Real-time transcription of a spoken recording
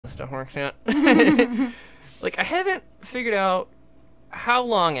stuff works yet. Like, I haven't figured out how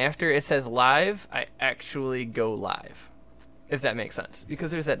long after it says live I actually go live, if that makes sense,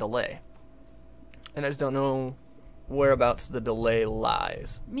 because there's that delay. And I just don't know whereabouts the delay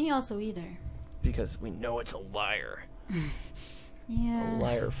lies. Me also either. Because we know it's a liar. Yeah. A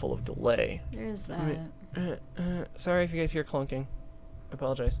liar full of delay. There is that. Sorry if you guys hear clunking. I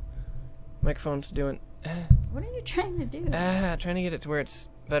apologize. Microphone's doing... What are you trying to do? Trying to get it to where it's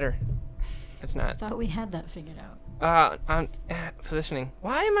better. It's not. I thought we had that figured out. I'm positioning.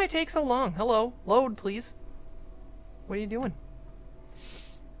 Why am I take so long? Hello? Load, please. What are you doing?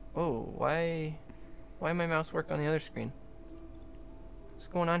 Oh, why my mouse work on the other screen? What's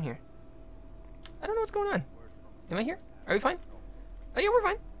going on here? I don't know what's going on. Am I here? Are we fine? Oh yeah, we're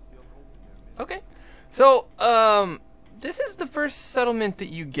fine. Okay. So, this is the first settlement that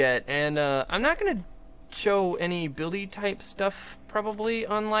you get, and I'm not gonna show any buildy type stuff probably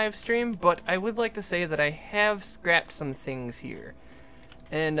on live stream, but I would like to say that I have scrapped some things here.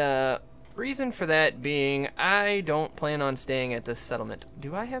 And reason for that being, I don't plan on staying at this settlement.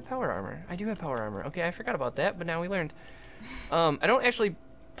 Do I have power armor? I do have power armor. Okay, I forgot about that, but now we learned. I don't actually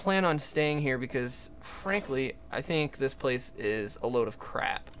plan on staying here because, frankly, I think this place is a load of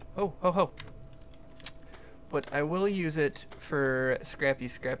crap. Oh, ho, ho. But I will use it for scrappy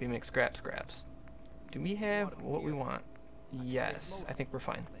McScraps. Do we have what we want? Yes, I think we're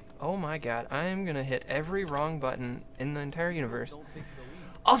fine. Oh my god, I'm gonna hit every wrong button in the entire universe.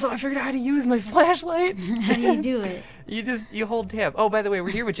 Also, I figured out how to use my flashlight. How do you do it? You hold tab. Oh, by the way,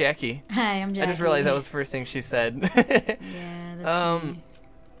 we're here with Jackie. Hi, I'm Jackie. I just realized that was the first thing she said. Yeah, that's me.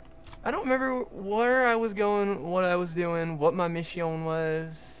 I don't remember where I was going, what I was doing, what my mission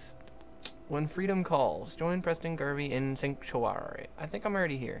was. When freedom calls, join Preston Garvey in Sanctuary. I think I'm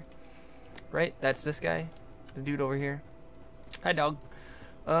already here. Right? That's this guy? The dude over here? Hi, dog.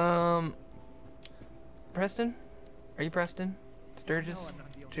 Preston? Are you Preston? Sturgis?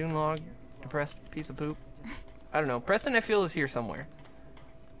 June log? Depressed piece of poop? I don't know. Preston, I feel, is here somewhere.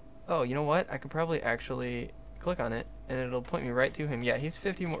 Oh, you know what? I could probably actually click on it, and it'll point me right to him. Yeah, he's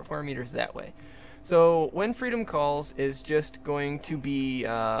 54 meters that way. So, when freedom calls is just going to be,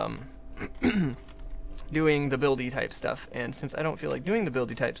 doing the buildy type stuff. And since I don't feel like doing the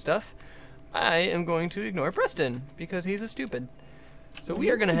buildy type stuff, I am going to ignore Preston, because he's a stupid. So we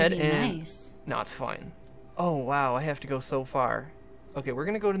are going to head and... Nice. No, it's fine. Oh, wow, I have to go so far. Okay, we're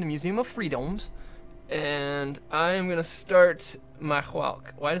going to go to the Museum of Freedoms, and I am going to start my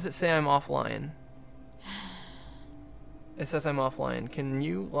walk. Why does it say I'm offline? It says I'm offline. Can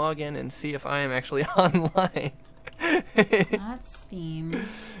you log in and see if I am actually online? Not Steam.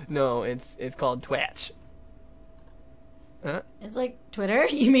 No, it's called Twitch. Huh? It's like Twitter?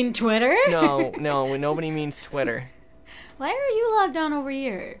 You mean Twitter? No, nobody means Twitter. Why are you logged on over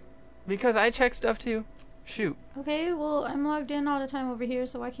here? Because I check stuff too. Shoot. Okay, well, I'm logged in all the time over here,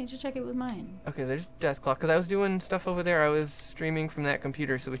 so why can't you check it with mine? Okay, there's desk clock. Because I was doing stuff over there. I was streaming from that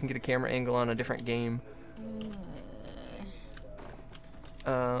computer so we can get a camera angle on a different game.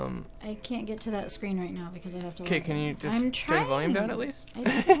 I can't get to that screen right now because I have to. Okay, can you just I'm turn the volume down at least?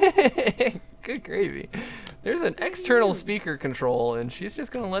 Good gravy. There's an external speaker control, and she's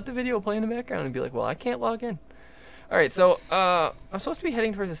just gonna let the video play in the background and be like, "Well, I can't log in." All right, so I'm supposed to be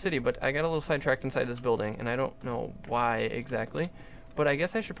heading towards the city, but I got a little sidetracked inside this building, and I don't know why exactly. But I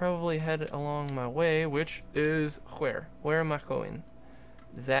guess I should probably head along my way, which is where? Where am I going?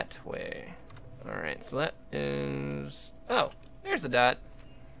 That way. All right, so that is. Oh, there's the dot.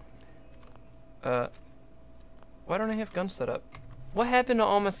 Why don't I have guns set up? What happened to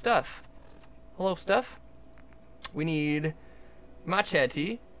all my stuff? Hello, stuff? We need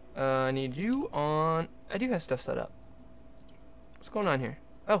machete. I need you on... I do have stuff set up. What's going on here?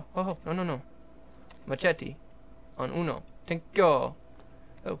 Oh, no. Machete. On uno. Thank you. Oh,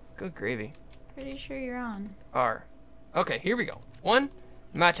 good gravy. Pretty sure you're on. R. Okay, here we go. 1,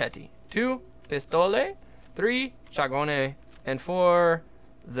 machete. 2, pistole. 3, shotgun. And 4,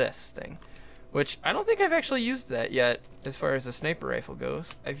 this thing. Which, I don't think I've actually used that yet, as far as the sniper rifle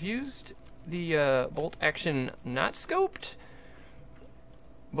goes. I've used the bolt action not scoped,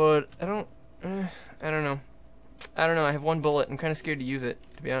 but I don't know. I have 1 bullet. I'm kind of scared to use it,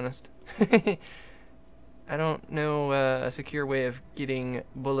 to be honest. I don't know a secure way of getting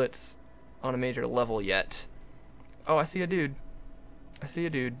bullets on a major level yet. Oh, I see a dude.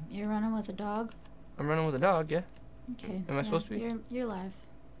 You're running with a dog? I'm running with a dog, yeah. Okay. Am I supposed to be? You're live.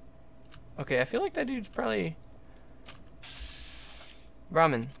 Okay, I feel like that dude's probably...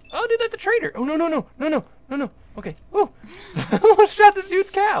 Brahmin. Oh, dude, that's a traitor. Oh, no. Okay. Oh, I almost shot this dude's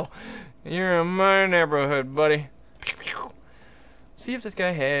cow. You're in my neighborhood, buddy. See if this guy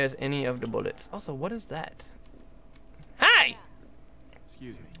has any of the bullets. Also, what is that? Hi!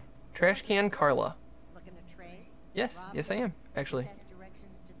 Excuse me. Trash can Carla. Looking to trade? Yes, yes I am, actually. Best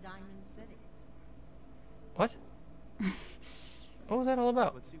directions to Diamond City. What? What was that all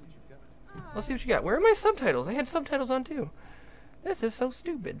about? Let's see what you've got. Let's see what you got. Where are my subtitles? I had subtitles on too. This is so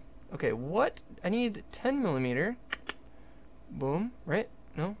stupid. Okay, what? I need 10 millimeter. Boom. Right?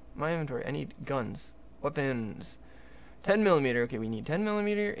 No? My inventory. I need guns. Weapons. 10 millimeter. Okay, we need 10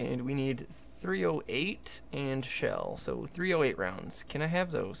 millimeter and we need 308 and shell. So 308 rounds. Can I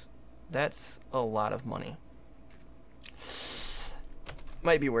have those? That's a lot of money.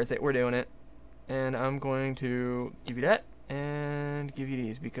 Might be worth it. We're doing it. And I'm going to give you that and give you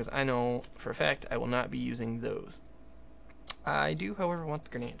these because I know for a fact I will not be using those. I do, however, want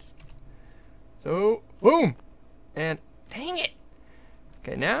the grenades. So, boom! And, dang it!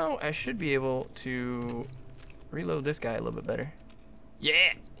 Okay, now I should be able to reload this guy a little bit better.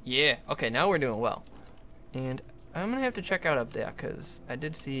 Yeah! Yeah! Okay, now we're doing well. And I'm gonna have to check out up there, because I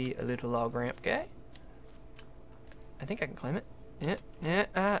did see a little log ramp guy. I think I can climb it.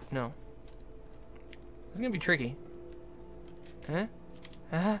 No. This is gonna be tricky.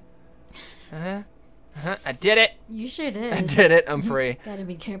 I did it! You sure did. I did it, I'm free. Gotta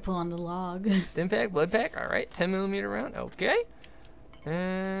be careful on the log. Stim pack, blood pack, alright, 10 millimeter round, okay.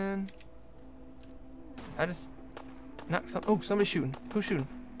 And I just knocked some. Oh, somebody's shooting. Who's shooting?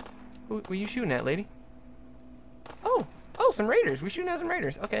 Who were you shooting at, lady? Oh, some raiders. We're shooting at some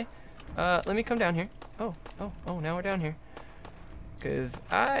raiders. Okay. Let me come down here. Oh, now we're down here. Because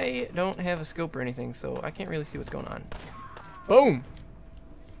I don't have a scope or anything, so I can't really see what's going on. Boom!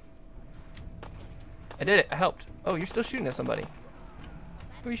 I did it. I helped. Oh, you're still shooting at somebody.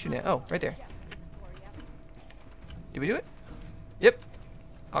 Who are you shooting at? Oh, right there. Did we do it? Yep.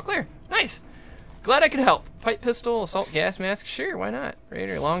 All clear. Nice. Glad I could help. Pipe pistol, assault gas mask. Sure, why not?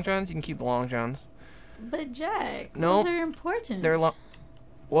 Raider, long johns. You can keep the long johns. But Jack, No, those are important. they're long.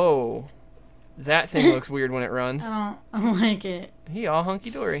 Whoa. That thing looks weird when it runs. I don't like it. He all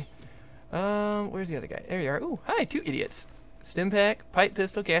hunky-dory. Where's the other guy? There you are. Ooh, hi, two idiots. Stim pack, pipe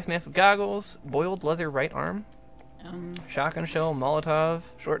pistol, gas mask with goggles, boiled leather right arm, shotgun shell, Molotov,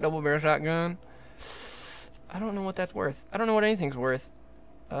 short double barrel shotgun. I don't know what that's worth. I don't know what anything's worth.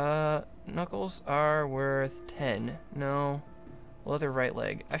 Knuckles are worth 10. No. Leather right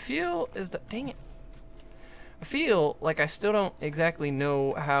leg. I feel dang it. I feel like I still don't exactly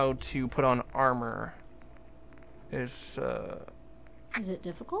know how to put on armor. Is it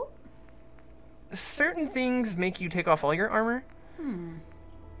difficult? Certain things make you take off all your armor.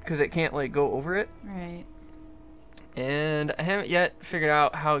 Because it can't, like, go over it. Right. And I haven't yet figured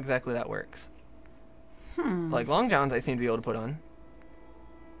out how exactly that works. Like, long johns I seem to be able to put on.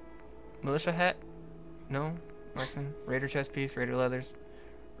 Militia hat? No. Marksman. Raider chest piece. Raider leathers.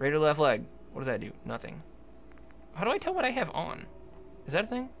 Raider left leg. What does that do? Nothing. How do I tell what I have on? Is that a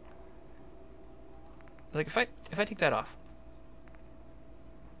thing? Like, if I take that off.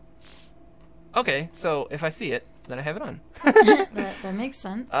 Okay, so if I see it, then I have it on. that makes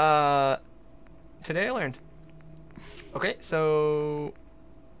sense. Today I learned. Okay, so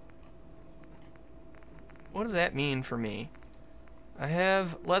what does that mean for me? I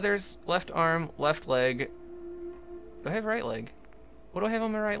have leathers, left arm, left leg. Do I have right leg? What do I have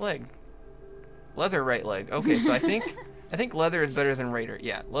on my right leg? Leather right leg. Okay, so I think leather is better than Raider.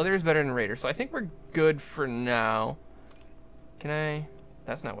 Yeah, leather is better than Raider. So I think we're good for now. Can I?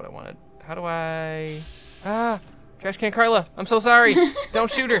 That's not what I wanted. How do I? Trash can Carla. I'm so sorry. Don't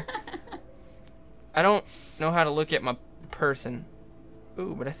shoot her. I don't know how to look at my person.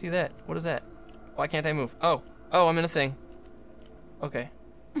 Ooh, but I see that. What is that? Why can't I move? Oh, I'm in a thing. Okay.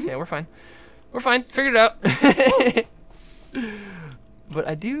 Yeah, we're fine. We're fine. Figured it out. But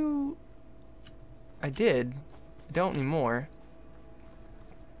I don't anymore.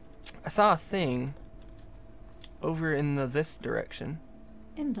 I saw a thing over in this direction.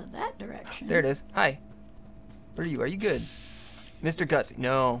 In that direction? There it is. Hi. Where are you? Are you good? Mr. Gutsy.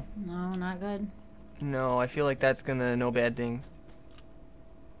 No. No, not good. No, I feel like that's gonna know bad things.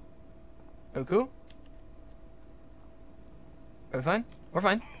 Oh, cool? Are we fine? We're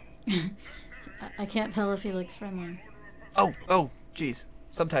fine. I can't tell if he looks friendly. Oh, jeez.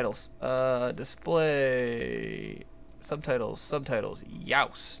 Subtitles. Display. Subtitles.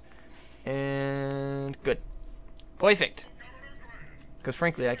 Youse. And good. Perfect. Because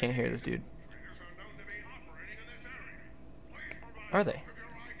frankly, I can't hear this dude. Are they?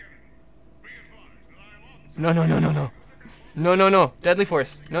 No. No. Deadly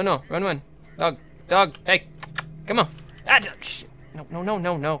force. No. Run. Dog. Hey. Come on. Shit.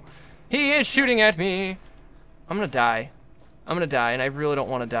 No. He is shooting at me. I'm gonna die. I'm gonna die, and I really don't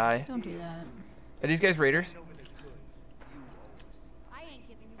want to die. Don't do that. Are these guys raiders? I ain't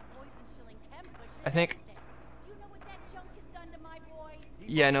giving you poison shilling chem pushing. I think. Do you know what that junk has done to my boy?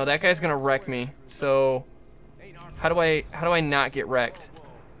 Yeah, no, that guy's gonna wreck me. So, how do I not get wrecked?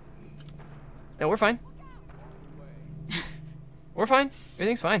 No, we're fine. We're fine.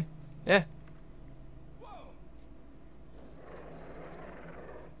 Everything's fine. Yeah.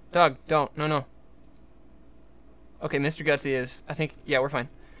 Dog, don't. No, no. Okay, Mr. Gutsy is. I think. Yeah, we're fine.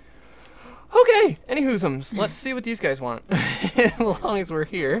 Okay. Anywhoosums, let's see what these guys want. As long as we're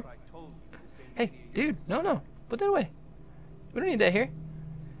here. Hey, dude. No, no. Put that away. We don't need that here.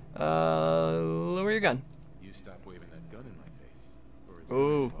 Lower your gun. You stop waving that gun in my face. Or it's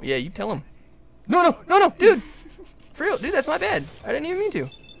Oh, yeah. You tell him. No, no, no, no, dude. For real, dude. That's my bad. I didn't even mean to.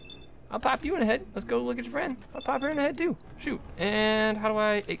 I'll pop you in the head. Let's go look at your friend. I'll pop her in the head too. Shoot. And how do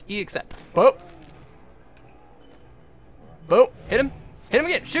I accept? Boop. Boop. Hit him. Hit him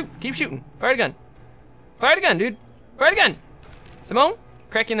again. Shoot. Keep shooting. Fire the gun. Fire the gun, dude. Fire the gun. Simone,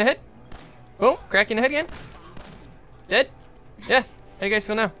 crack you in the head. Boom. Crack you in the head again. Dead. Yeah. How you guys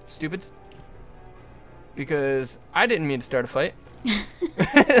feel now, stupids? Because I didn't mean to start a fight.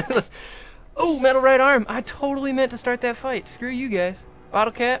 Oh, metal right arm. I totally meant to start that fight. Screw you guys.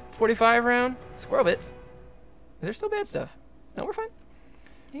 Bottle cap, 45 round, squirrel bits. Is there still bad stuff? No, we're fine.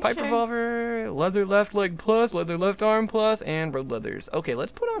 Pipe revolver, leather left leg plus, leather left arm plus, and road leathers. Okay,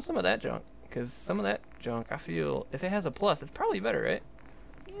 let's put on some of that junk. Because some of that junk, I feel, if it has a plus, it's probably better, right?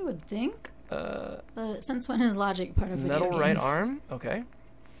 You would think. But since when is logic part of video metal games? right arm, okay.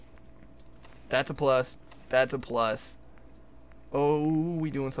 That's a plus. That's a plus. Oh,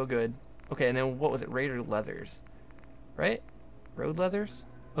 we doing so good. Okay, and then what was it? Raider leathers, right? Road leathers?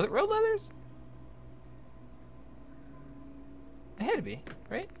 Was it road leathers? It had to be,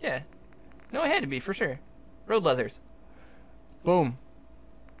 right? Yeah. No, it had to be, for sure. Road leathers. Boom.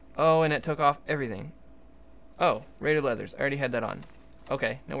 Oh, and it took off everything. Oh, Raider leathers. I already had that on.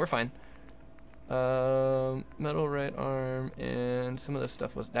 Okay, no, we're fine. Metal right arm, and some of this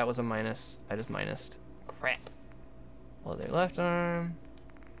stuff was, that was a minus. I just minused. Crap. Leather left arm.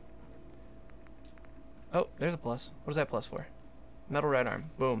 Oh, there's a plus. What is that plus for? Metal right arm.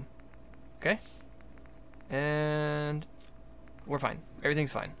 Boom. Okay. And we're fine.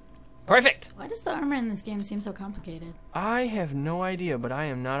 Everything's fine. Perfect! Why does the armor in this game seem so complicated? I have no idea, but I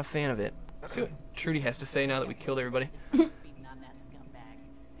am not a fan of it. Let's see what Trudy has to say now that we killed everybody. Feeding on that scumbag.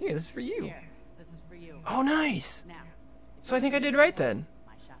 Here, this is for you. Here, this is for you. Oh, nice! Now, So I think I did right then.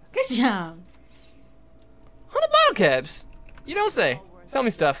 my shop is Good job. 100 bottle caps! You don't say. Sell me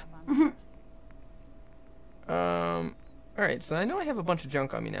stuff. Alright, so I know I have a bunch of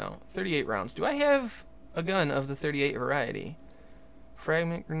junk on me now. 38 rounds. Do I have a gun of the 38 variety?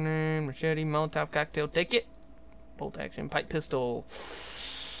 Fragment, grenade, machete, Molotov cocktail. Take it! Bolt action, pipe pistol.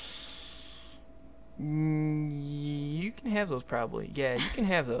 You can have those probably. Yeah, you can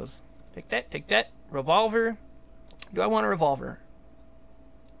have those. Take that, take that. Revolver. Do I want a revolver?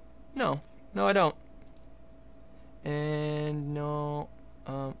 No. No, I don't. And no.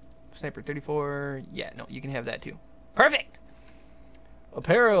 Sniper 34. Yeah, no, you can have that too. Perfect!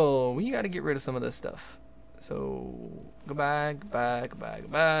 Apparel. We gotta get rid of some of this stuff. So, goodbye, goodbye, goodbye,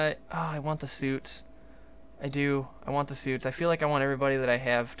 goodbye. Oh, I want the suits. I do. I want the suits. I feel like I want everybody that I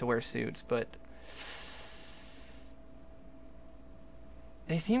have to wear suits, but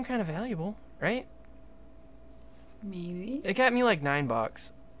they seem kind of valuable, right? Maybe. It got me like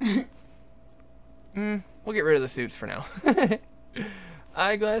 $9. We'll get rid of the suits for now.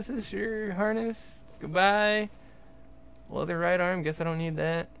 Eyeglasses, sure. Harness, goodbye. Leather right arm, guess I don't need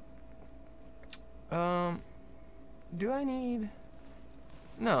that. Do I need...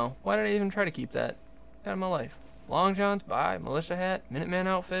 No. Why did I even try to keep that out of my life? Long johns, bye. Militia hat, Minuteman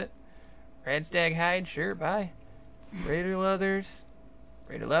outfit. Radstag hide, sure, bye. Raider leathers.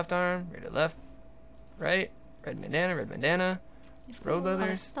 Raider left arm, Raider left, right. Red bandana. You've got Road a lot of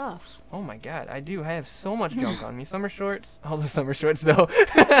leathers. stuff. Oh my god, I do. I have so much junk on me. Summer shorts. All the summer shorts, though.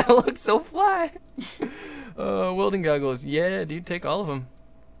 I look so fly. Welding goggles. Yeah, dude, take all of them.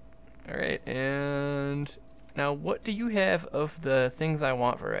 Alright, and now what do you have of the things I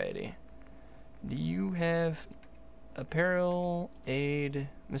want variety? Do you have apparel, aid,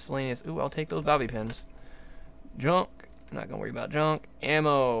 miscellaneous? Ooh, I'll take those bobby pins. Junk. I'm not gonna worry about junk.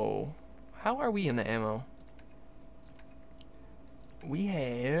 Ammo. How are we in the ammo? We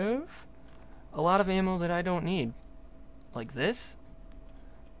have a lot of ammo that I don't need. Like this.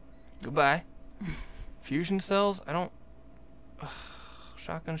 Goodbye. Fusion cells. I don't...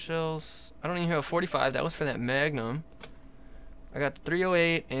 Shotgun shells. I don't even have a 45. That was for that Magnum. I got the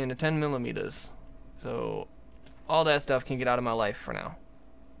 308 and the 10 millimeters. So, All that stuff can get out of my life for now.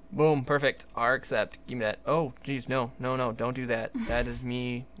 Boom, perfect. R accept. Give me that. Oh, geez, no, don't do that. That is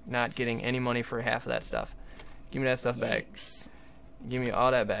me not getting any money for half of that stuff. Give me that stuff back. Give me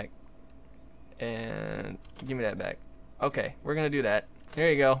all that back. And give me that back. Okay, we're gonna do that. There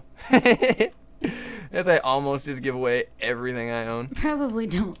you go. That's I almost just give away everything I own. Probably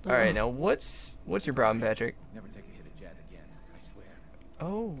don't, though. Alright, now what's your problem, Patrick? Never take a hit at Jad again, I swear.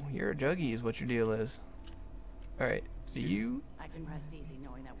 Oh, you're a juggy is what your deal is. Alright, so you... I can rest easy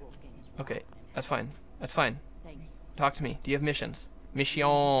knowing that Wolfgang is Okay, that's fine. That's fine. Thank you. Talk to me. Do you have missions?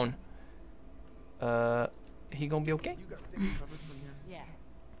 Mission. He gonna be okay? You got things covered from here? Yeah.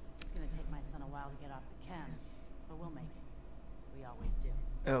 It's gonna take my son a while to get off the chems, but we'll make it. We always do.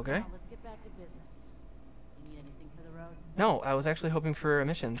 Okay. Now let's get back to business. You need anything for the road? No, I was actually hoping for a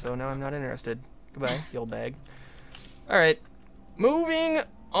mission, so now I'm not interested. Goodbye, you old bag. Alright. Moving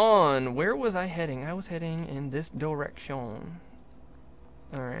on. Where was I heading? I was heading in this direction.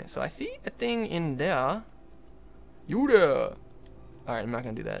 Alright, so I see a thing in there. You there. Alright, I'm not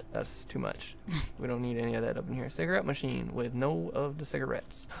going to do that. That's too much. We don't need any of that up in here. Cigarette machine with no of the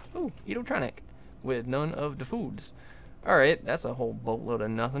cigarettes. Ooh, Eatrotronic with none of the foods. Alright, that's a whole boatload of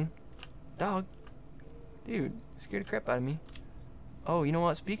nothing. Dog. Dude, scared the crap out of me. Oh, you know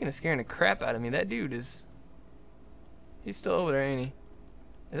what? Speaking of scaring the crap out of me, that dude is... He's still over there, ain't he?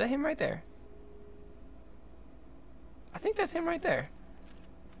 Is that him right there? I think that's him right there.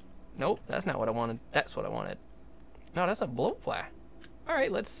 Nope, that's not what I wanted. That's what I wanted. No, that's a blowfly.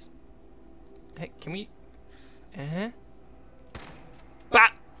 Alright, let's... Hey, can we...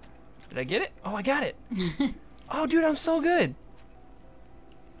 Bop! Did I get it? Oh, I got it! Oh, dude, I'm so good!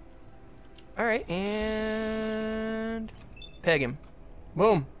 Alright, and... Peg him.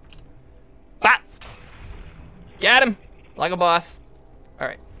 Boom! Bop! Got him! Like a boss.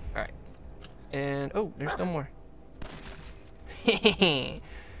 Alright, alright. And... Oh, there's still more.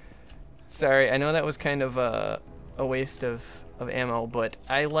 Sorry, I know that was kind of a waste of ammo, but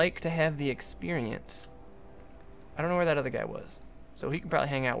I like to have the experience. I don't know where that other guy was, so he can probably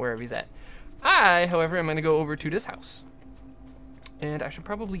hang out wherever he's at. I, however, am going to go over to this house. And I should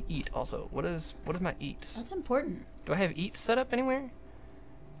probably eat also. What is my eats? That's important. Do I have eats set up anywhere?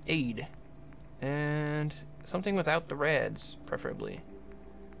 Aid. And something without the rads, preferably.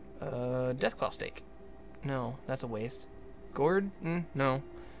 Deathclaw steak. No, that's a waste. Gourd? No.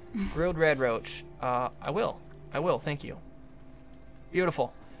 Grilled rad roach. I will, thank you.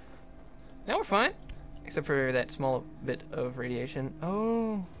 Beautiful. Now we're fine. Except for that small bit of radiation.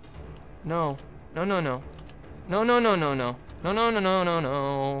 Oh. No. No, no, no. No, no, no, no, no. No, no, no, no, no,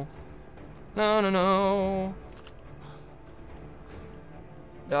 no. No, no, no.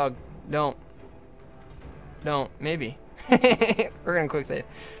 Dog, don't. Don't. Maybe. We're gonna quick save.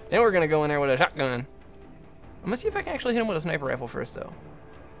 Then we're gonna go in there with a shotgun. I'm gonna see if I can actually hit him with a sniper rifle first, though.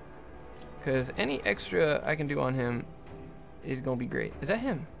 Because any extra I can do on him is going to be great. Is that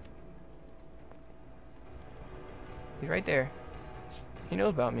him? He's right there. He knows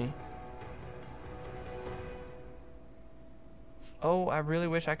about me. Oh, I really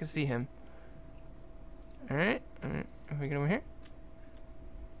wish I could see him. Alright. If we get over here.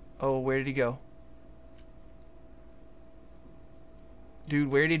 Oh, where did he go?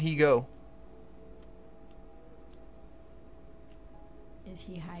 Dude, where did he go? Is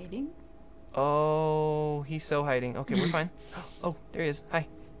he hiding? Oh, he's so hiding. Okay, we're fine. Oh, there he is. Hi.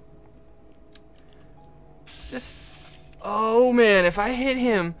 Just... Oh, man, if I hit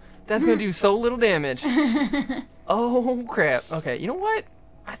him, that's going to do so little damage. Oh, crap. Okay, you know what?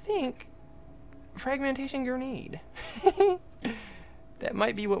 I think... Fragmentation grenade. That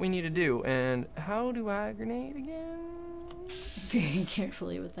might be what we need to do. And how do I grenade again? Very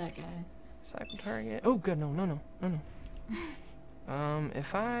carefully with that guy. Cycle target. Oh, good. No, no, no. No, no.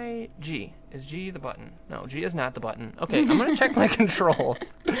 If I... G. Is G the button? No, G is not the button. Okay, I'm gonna check my controls.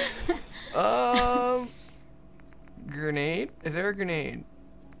 Grenade? Is there a grenade?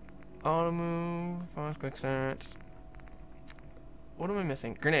 Auto move. Fast quick starts. What am I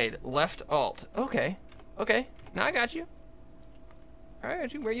missing? Grenade. Left alt. Okay. Okay. Now I got you. I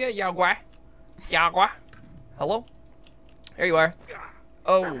got you. Where you at, Yagua? Yagua? Hello? There you are.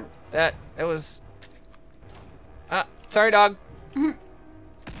 Oh, that was... sorry, dog.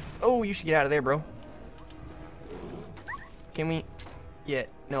 Oh, you should get out of there, bro. Can we... Yeah,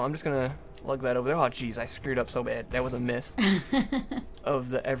 no, I'm just gonna lug that over there. Oh, jeez, I screwed up so bad. That was a miss. Of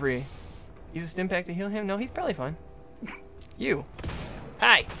the every... You just impact to heal him? No, he's probably fine. You.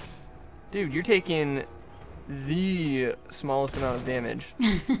 Hi. Dude, you're taking the smallest amount of damage.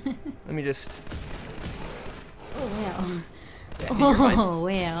 Let me just... Oh, wow. Yeah, see, you're fine. Oh,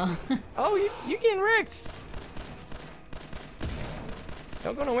 wow. Oh, you getting wrecked.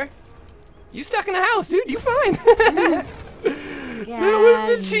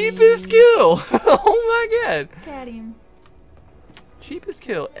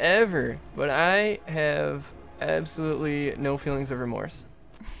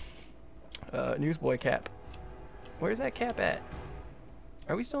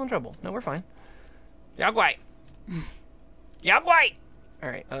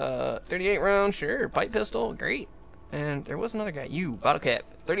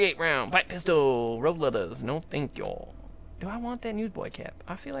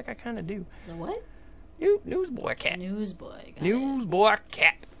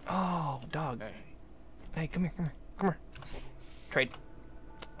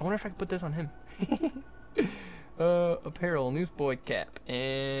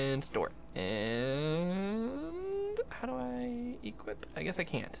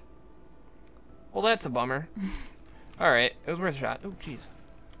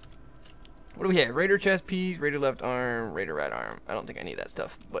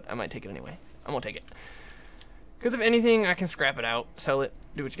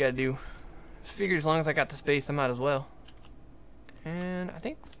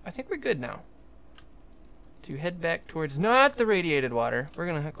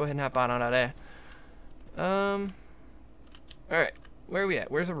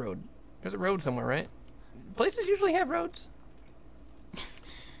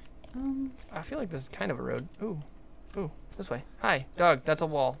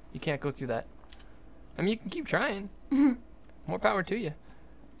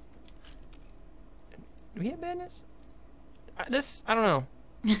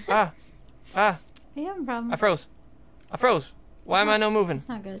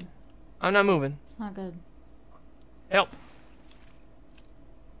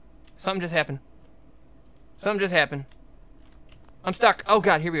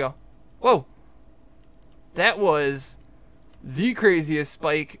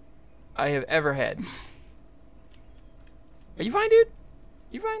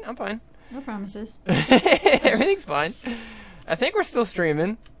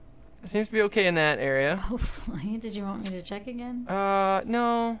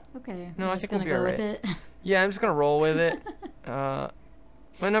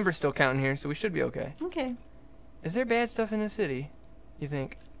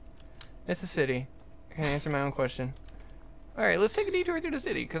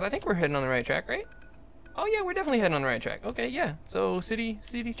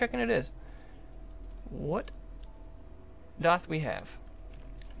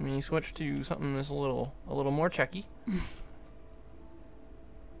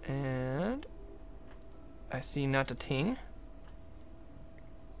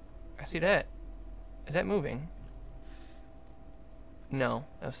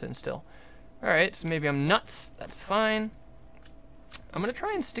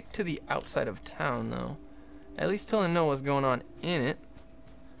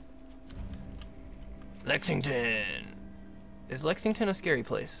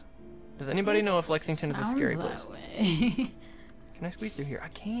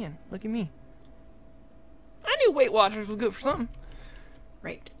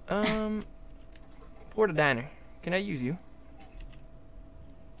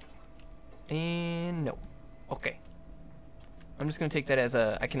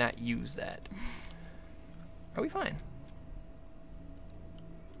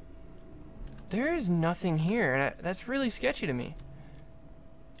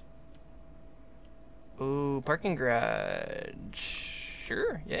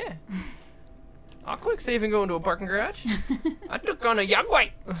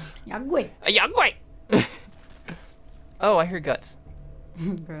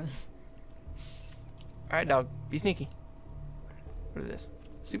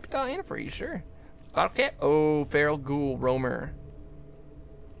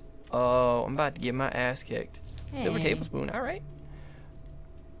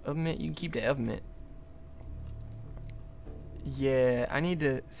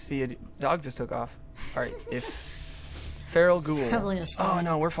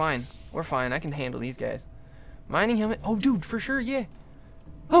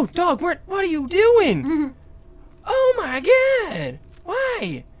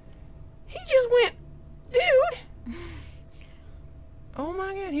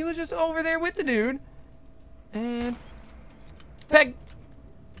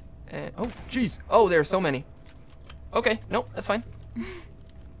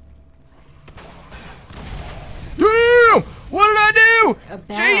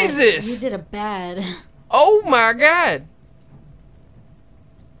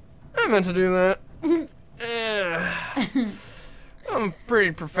 I meant to do that. Ugh. I'm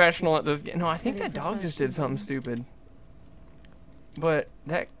pretty professional at this game. No, I think that dog just did something stupid. But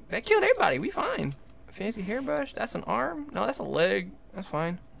that killed everybody. We fine. Fancy hairbrush. That's an arm. No, that's a leg. That's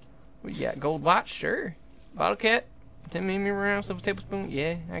fine. We got gold watch. Sure. Bottle cap. 10mm round. Silver tablespoon.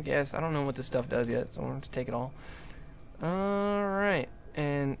 Yeah, I guess. I don't know what this stuff does yet, so I'm going to take it all. Alright.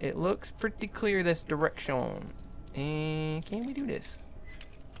 And it looks pretty clear this direction. And can we do this?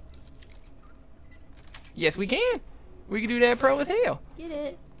 Yes, we can. We can do that pro as hell. Get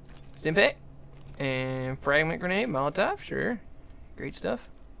it. Stimpack. And fragment grenade. Molotov. Sure. Great stuff.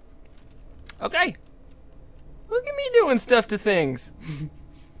 Okay. Look at me doing stuff to things.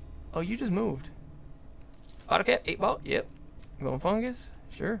 Oh, you just moved. AutoCAD, 8-ball. Yep. Glowing fungus.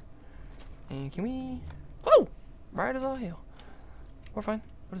 Sure. And can we... Oh! Bright as all hell. We're fine.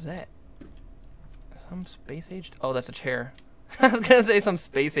 What is that? Some space-aged... Oh, that's a chair. I was going to say some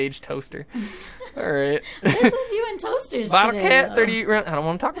space-aged toaster. Alright. What's with you and toasters Bottle today, cat, though? 38 round. I don't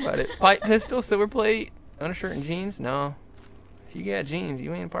want to talk about it. Pipe pistol, silver plate, undershirt and jeans. No. If you got jeans,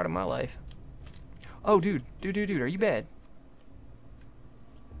 you ain't part of my life. Oh, dude. Dude. Are you bad?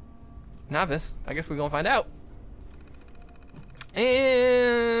 Novice. I guess we're going to find out.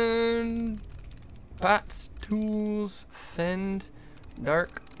 And... Pots, tools, fend,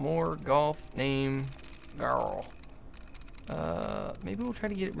 dark, more, golf, name, girl. Maybe we'll try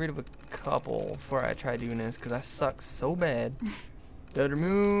to get rid of a couple before I try doing this, because I suck so bad. Dud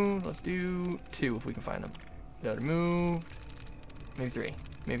removed. Let's do 2 if we can find them. Dud removed. Maybe 3.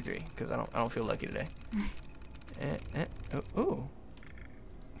 Maybe 3, because I don't feel lucky today. Ooh.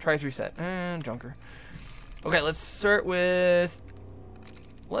 Tries reset. And junker. Okay, let's start with...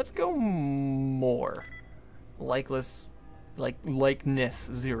 Let's go more. Likeness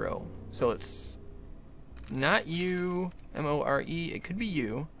 0. So it's not you, M-O-R-E. It could be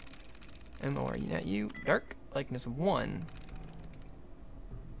you. M-O-R-E, not you. Dark likeness 1.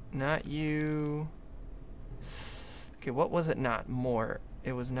 Not you. Okay, what was it not? More.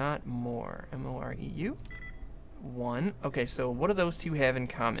 It was not more. M-O-R-E-U. 1. Okay, so what do those two have in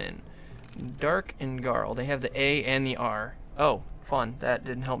common? Dark and Garl. They have the A and the R. Oh, fun. That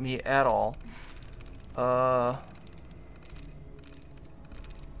didn't help me at all. Well,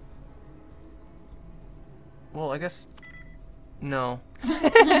 I guess... No.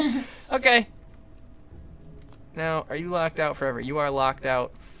 Okay. Now, are you locked out forever? You are locked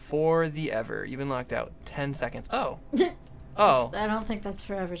out for the ever. You've been locked out 10 seconds. Oh. Oh. I don't think that's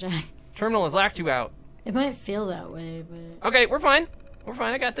forever, Jack. Terminal has locked you out. It might feel that way, but... Okay, we're fine. We're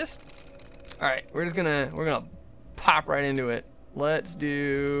fine. I got this. Alright, we're gonna pop right into it. Let's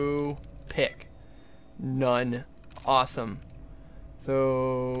do pick. None. Awesome.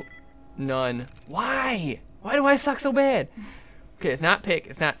 So, none. Why? Why do I suck so bad? Okay, it's not pick,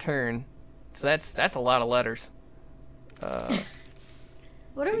 it's not turn. So that's a lot of letters.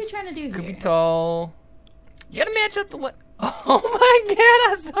 What are we trying to do here? Could be tall. You gotta match up the Oh my god,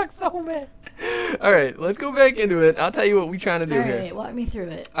 I suck so bad. Alright, let's go back into it. I'll tell you what we're trying to do here. Alright, walk me through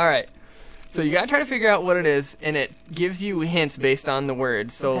it. Alright. So you gotta try to figure out what it is, and it gives you hints based on the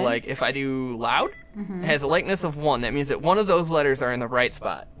words. So Okay. like, if I do loud, it has a likeness of 1. That means that one of those letters are in the right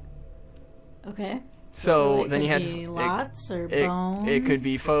spot. Okay. So it then you could have be to... lots or bone. It could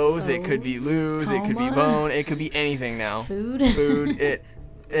be foes, it could be lose, it could be coma, bone, it could be anything now. Food. Food,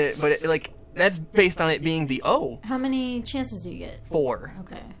 like, that's based on it being the O. How many chances do you get? 4.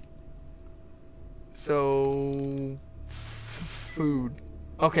 Okay. So... Food.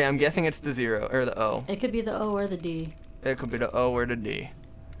 Okay, I'm guessing it's the 0, or the O. It could be the O or the D. It could be the O or the D.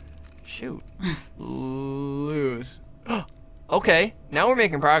 Shoot. Lose. Okay, now we're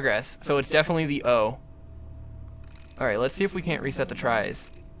making progress. So it's definitely the O. Alright, let's see if we can't reset the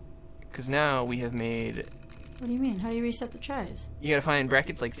tries. Because now we have made... What do you mean? How do you reset the tries? You gotta find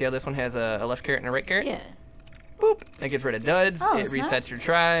brackets, like see how this one has a left caret and a right caret? Yeah. Boop! That gets rid of duds. Oh, it snap. resets your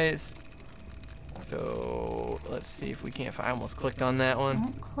tries. So, let's see if we can't find... I almost clicked on that one.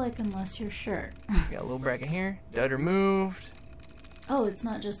 Don't click unless you're sure. Got a little bracket here. Dud removed. Oh, it's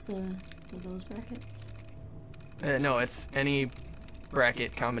not just those brackets? No, it's any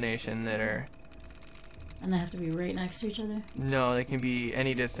bracket combination that are... And they have to be right next to each other? No, they can be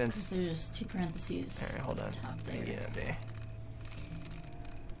any Because distance. there's 2 parentheses. Alright, hold on. Top there. Yeah, okay.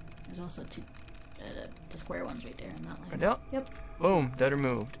 There's also 2 the square ones right there in that line. Right down? Yep. Boom, dud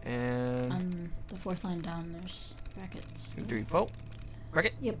removed. And... On the 4th line down, there's brackets. 2, 3, 4.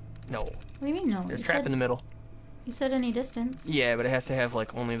 Bracket? Yep. No. What do you mean no? There's You trap said, in the middle. You said any distance. Yeah, but it has to have,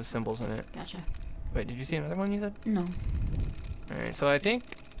 like, only the symbols in it. Gotcha. Wait, did you see another one you said? No. Alright, so I think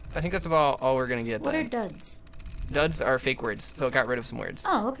that's about all we're gonna get What are then. duds? Duds are fake words, so it got rid of some words.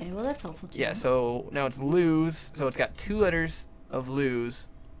 Oh, okay. Well, that's helpful too. Yeah, so now it's lose, so it's got 2 letters of lose.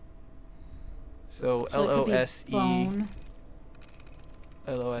 So, So it could be L-O-S-E. bone.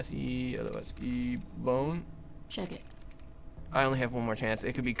 L-O-S-E, L-O-S-E, bone. Check it. I only have one more chance.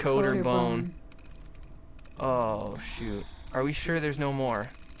 It could be code or bone. Oh, shoot. Are we sure there's no more?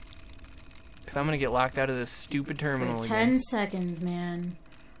 Because I'm going to get locked out of this stupid terminal For again. 10 seconds, man.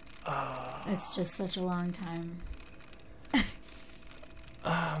 It's just such a long time.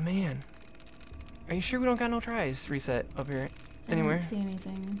 Oh, man. Are you sure we don't got no tries reset up here anywhere? I don't see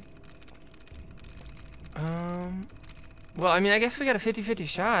anything. Well, I mean, I guess we got a 50-50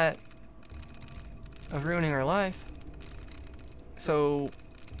 shot of ruining our life. So,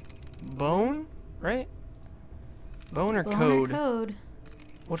 bone, right? Bone or Bone code? or code?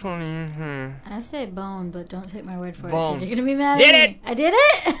 Which one? I say bone, but don't take my word for it, Bone. because you're gonna be mad Did at it! me. I did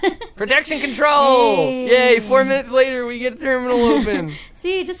it! Protection control! Hey. Yay, 4 minutes later, we get the terminal open.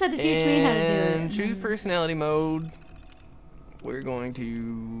 See, you just had to teach me how to do it. And choose personality mode. We're going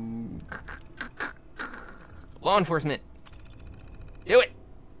to... Law enforcement. Do it!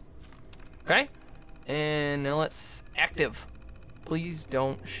 Okay? And now let's active. Please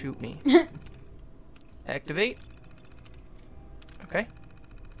don't shoot me. Activate. Okay.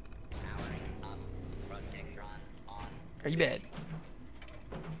 Are you bad?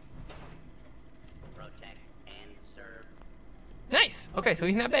 Nice! Okay, so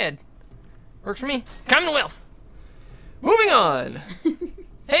he's not bad. Works for me. Commonwealth! Moving on!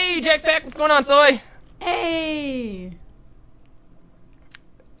 Hey, Jackpack, what's going on, Soy? Hey!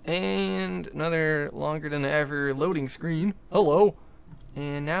 And another longer than ever loading screen. Hello.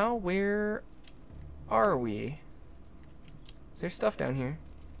 And now, where are we? Is there stuff down here?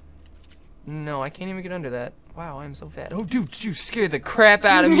 No, I can't even get under that. Wow, I'm so fat. Oh, dude, you scared the crap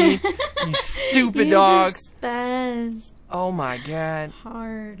out of me. You stupid dog. Just spazzed Oh my god.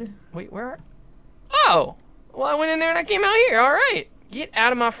 hard. Wait, where are... Oh! Well, I went in there and I came out here. Alright. Get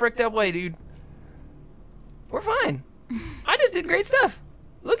out of my fricked up way, dude. We're fine. I just did great stuff.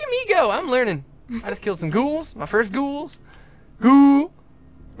 Look at me go. I'm learning. I just killed some ghouls. My first ghouls. Ghoul.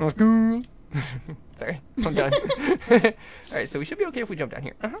 Ghoul. Sorry. I'm done. Alright, so we should be okay if we jump down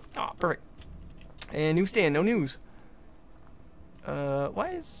here. Oh, perfect. And newsstand. No news.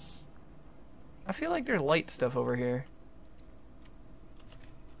 Why is... I feel like there's light stuff over here.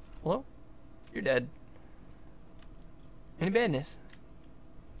 Hello? You're dead. Any badness?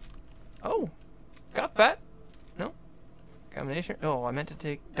 Oh. Cough bat. No. Combination. Oh, I meant to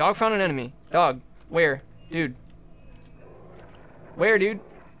take... Dog found an enemy. Dog. Where? Dude. Where, dude?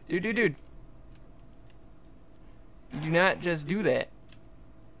 Dude. You do not just do that.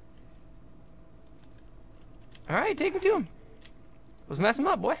 Alright, take him to him. Let's mess him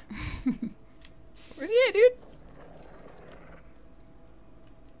up, boy. Where's he at, dude?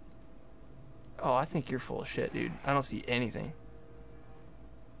 Oh, I think you're full of shit, dude. I don't see anything.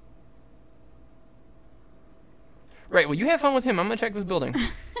 Right, well, you have fun with him. I'm gonna check this building.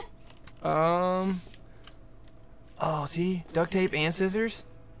 Oh, see? Duct tape and scissors?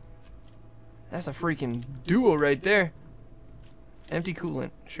 That's a freaking duo right there. Empty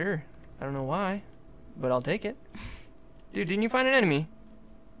coolant. Sure. I don't know why, but I'll take it. Dude, didn't you find an enemy?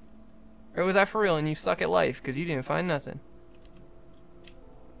 Or was that for real and you suck at life because you didn't find nothing?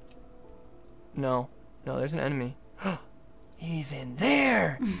 No. No, there's an enemy. He's in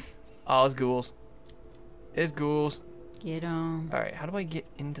there! Oh, it's ghouls. It's ghouls. Get on. Alright, how do I get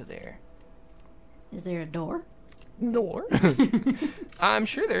into there? Is there a door? Door? I'm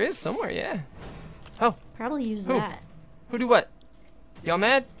sure there is somewhere, yeah. Oh. Probably use Who? that. Who do what? Y'all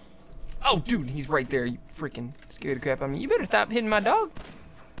mad? Oh, dude, he's right there. You freaking scared the crap out of me. You better stop hitting my dog.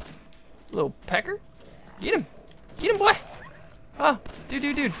 Little pecker. Get him. Get him, boy. Oh,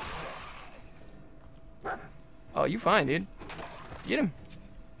 dude. Oh, you fine, dude. Get him.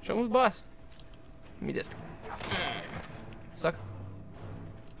 Show him who's boss. Let me just... Suck.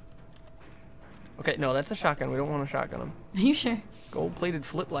 Okay, no, that's a shotgun. We don't want a shotgun him. Are you sure? Gold-plated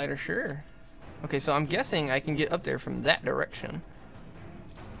flip lighter, sure. Okay, so I'm guessing I can get up there from that direction.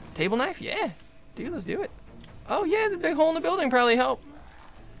 Table knife? Yeah. Dude, let's do it. Oh, yeah, the big hole in the building probably helped.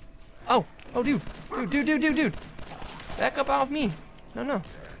 Oh, dude. Dude. Back up off me. No.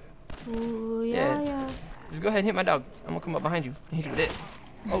 Ooh, yeah. Just go ahead and hit my dog. I'm gonna come up behind you and hit you with this.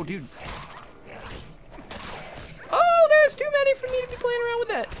 Oh, dude. Oh, there's too many for me to be playing around with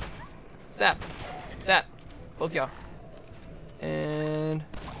that. Stop. Both y'all. And...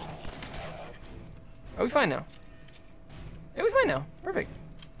 Are we fine now? Yeah, we're fine now. Perfect.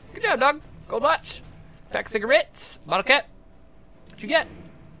 Good job, dog. Gold watch. Pack of cigarettes. Bottle cap. What you get?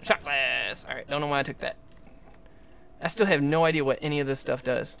 Shot glass. Alright, don't know why I took that. I still have no idea what any of this stuff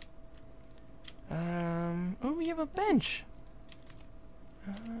does. Oh, we have a bench.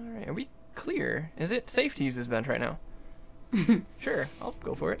 Alright, are we clear? Is it safe to use this bench right now? Sure, I'll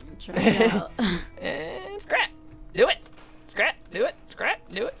go for it. Try it out. And scrap. Do it. Scrap. Do it. Scrap.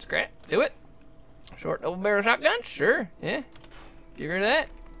 Do it. Scrap. Do it. Short double barrel shotgun. Sure. Yeah. Get rid of that.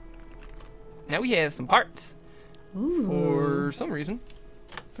 Now we have some parts. Ooh. For some reason.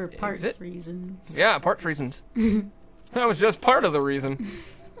 For parts Exit. reasons. Yeah, parts reasons. That was just part of the reason.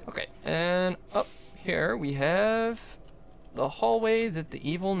 Okay, and up here we have the hallway that the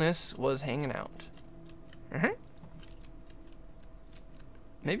evilness was hanging out.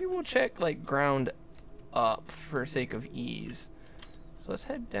 Maybe we'll check like ground up for sake of ease. So let's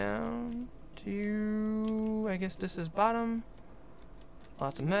head down to, I guess this is bottom.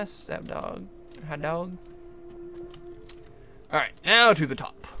 Lots of mess. Stab dog. Hot dog. Alright, now to the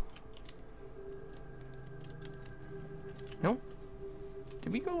top. No?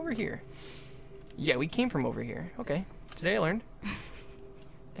 Did we go over here? Yeah, we came from over here. Okay. Today I learned.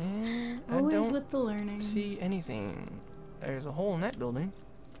 And I Always don't with the learning. see anything. There's a hole in that building.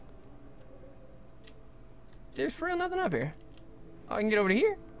 There's for real nothing up here. Oh, I can get over to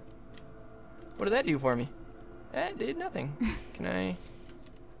here. What did that do for me? That did nothing. Can I?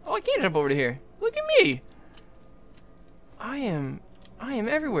 Oh, I can jump over to here. Look at me. I am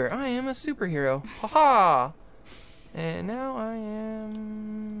everywhere. I am a superhero. Haha. And now I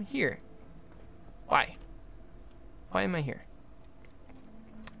am here. Why? Why am I here?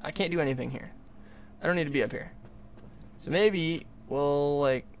 I can't do anything here. I don't need to be up here. So maybe we'll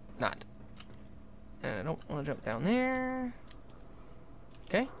like not. And I don't want to jump down there.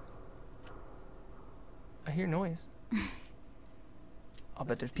 Okay. I hear noise. I'll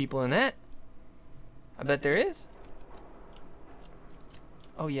bet there's people in that. I bet there is.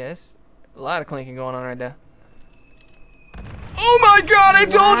 Oh yes. A lot of clinking going on right there. Oh my god, I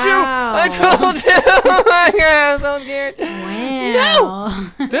told you! I told you! Oh my god, I'm so scared.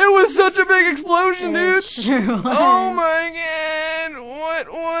 Wow. No! That was such a big explosion, dude! It sure was. Oh my god!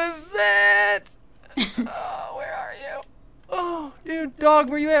 What was that? Oh, where are you? Oh, dude, dog,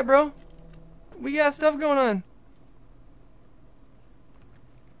 where you at, bro? We got stuff going on.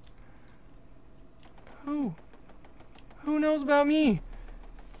 Who knows about me?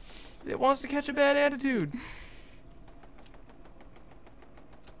 It wants to catch a bad attitude.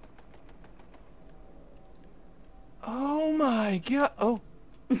 Oh my god. Oh.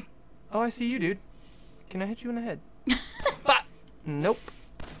 Oh, I see you, dude. Can I hit you in the head? Bop. Nope.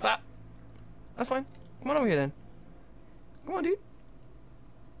 Bop. That's fine. Come on over here then. Come on, dude.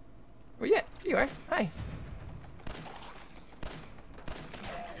 Where you at? There you are. Hi.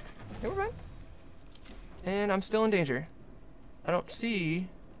 Hey, we're fine. And I'm still in danger. I don't see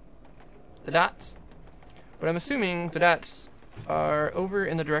the dots, but I'm assuming the dots are over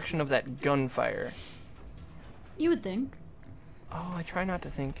in the direction of that gunfire. You would think. Oh, I try not to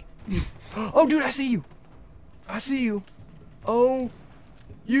think. Oh, dude, I see you. I see you. Oh,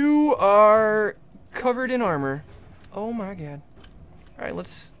 you are covered in armor. Oh my god. All right,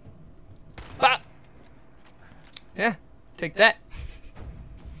 let's. Bop. Yeah, take that.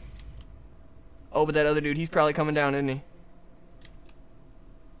 Oh, but that other dude, he's probably coming down, isn't he?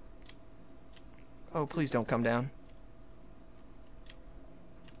 Oh, please don't come down.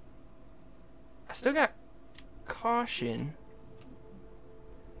 I still got caution.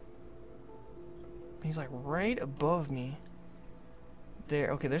 He's like right above me.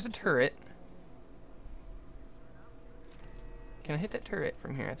 There. Okay, there's a turret. Can I hit that turret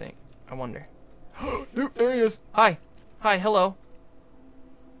from here, I think? I wonder. Dude, there he is. Hi. Hi, hello.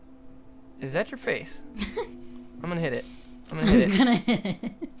 Is that your face? I'm gonna hit it. I'm gonna hit it. I'm gonna hit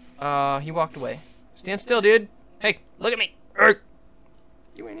it. He walked away. Stand still, dude. Hey, look at me. Arr.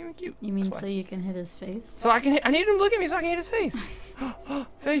 You ain't even cute. You mean That's so why. you can hit his face? So I can hit, I need him to look at me so I can hit his face.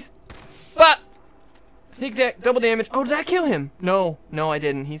 Face. Bop! Sneak attack, double damage. Oh, did I kill him? No, I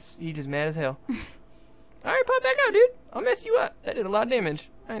didn't. He just mad as hell. Alright, pop back out, dude. I'll mess you up. That did a lot of damage.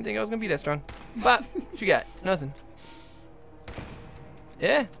 I didn't think I was gonna be that strong. Bop. What you got? Nothing.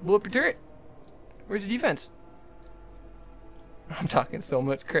 Yeah, blew up your turret. Where's your defense? I'm talking so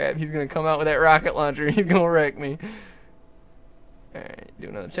much crap. He's gonna come out with that rocket launcher. He's gonna wreck me. Alright, do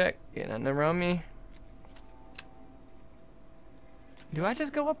another check. Get that number on me. Do I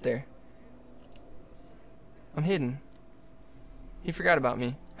just go up there? I'm hidden. He forgot about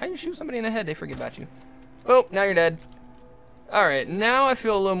me. How you shoot somebody in the head, they forget about you. Oh, now you're dead. Alright, now I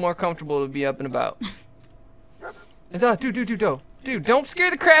feel a little more comfortable to be up and about. Dude, don't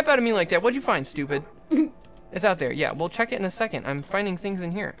scare the crap out of me like that. What'd you find, stupid? It's out there. Yeah, we'll check it in a second. I'm finding things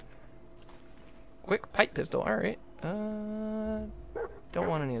in here. Quick pipe pistol. Alright. Don't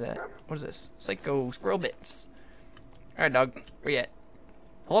want any of that. What is this? Psycho squirrel bits. Alright, dog. Where you at?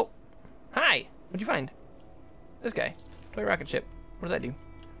 Hello? Hi! What'd you find? This guy. Toy rocket ship. What does that do?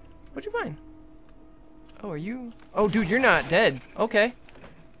 What'd you find? Oh, are you... Oh, dude, you're not dead. Okay.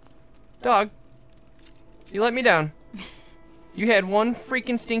 Dog. You let me down. You had one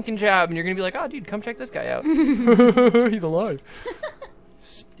freaking stinking job, and you're gonna be like, oh, dude, come check this guy out. He's alive.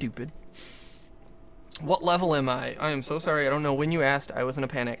 Stupid. What level am I? I am so sorry. I don't know when you asked. I was in a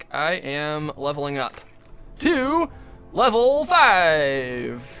panic. I am leveling up to level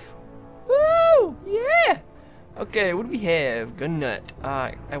 5. Woo! Yeah! Okay, what do we have? Gun nut.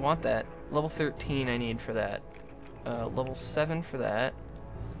 I want that. Level 13 I need for that. Level 7 for that.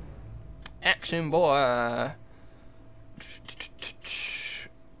 Action boy.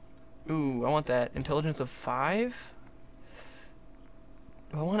 Ooh, I want that. Intelligence of 5?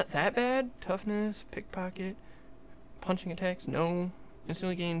 Do I want it that bad? Toughness, pickpocket, punching attacks, no.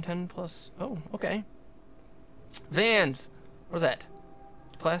 Instantly gain 10 plus. Oh, okay. Vans. What is that?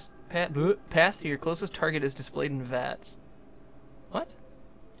 Path to your closest target is displayed in VATS. What?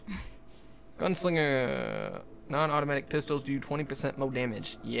 Gunslinger. Non-automatic pistols do 20% more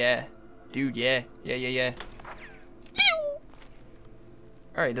damage. Yeah. Dude, yeah. Yeah. Pew!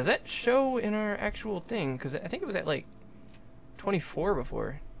 Alright, does that show in our actual thing? Because I think it was at like 24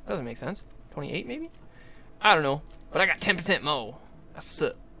 before. That doesn't make sense. 28 maybe? I don't know. But I got 10% more. That's what's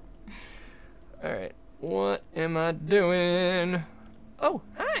up. Alright. What am I doing? Oh,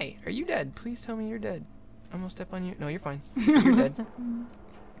 hi. Are you dead? Please tell me you're dead. I'm gonna step on you. No, you're fine. You're dead.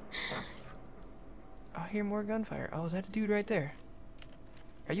 I hear more gunfire. Oh, is that a dude right there?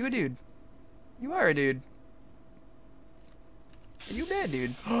 Are you a dude? You are a dude. Are you a bad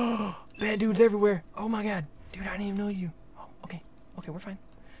dude? Bad dudes everywhere. Oh my god. Dude, I didn't even know you. Oh, okay. Okay, we're fine.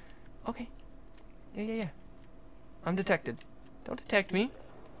 Okay. Yeah. I'm detected. Don't detect me.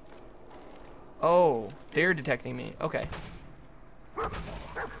 Oh, they're detecting me. Okay.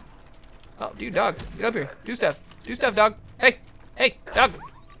 Oh, dude, dog. Get up here. Do stuff. Do stuff, dog. Hey, dog.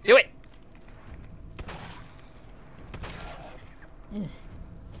 Do it.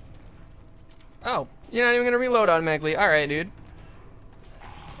 Oh, you're not even gonna reload automatically. Alright, dude.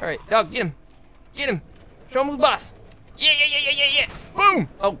 Alright, dog, get him. Get him. Show him who's boss. Yeah. Boom!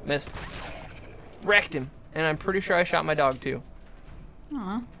 Oh, missed. Wrecked him. And I'm pretty sure I shot my dog, too.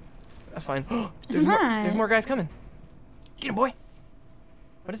 Aw. That's fine. There's more guys coming. Get him, boy.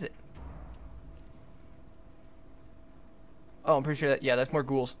 What is it? Oh, I'm pretty sure that... Yeah, that's more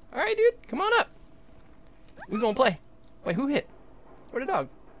ghouls. Alright, dude. Come on up. We gonna play. Wait, who hit? Where'd the dog?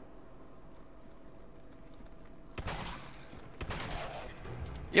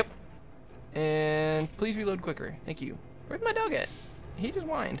 Yep. And please reload quicker. Thank you. Where's my dog at? He just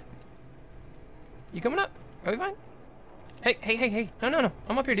whined. You coming up? Are we fine? Hey. No.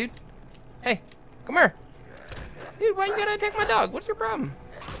 I'm up here, dude. Hey, come here. Dude, why you gotta attack my dog? What's your problem?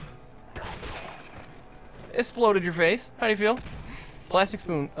 Exploded your face. How do you feel? Plastic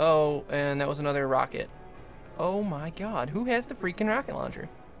spoon. Oh, and that was another rocket. Oh my god. Who has the freaking rocket launcher?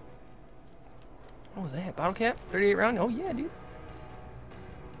 What was that? Bottle cap? 38 round? Oh yeah, dude.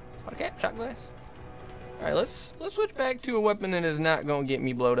 Bottle cap? Shot glass? Alright, let's switch back to a weapon that is not gonna get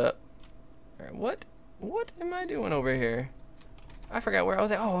me blowed up. Alright, what am I doing over here? I forgot where I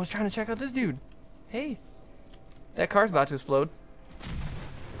was at. Oh, I was trying to check out this dude. Hey. That car's about to explode.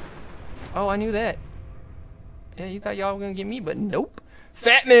 Oh, I knew that. Yeah, you thought y'all were gonna get me, but nope.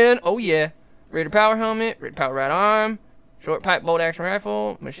 Fat man! Oh yeah. Raider power helmet, Raider power right arm, short pipe bolt action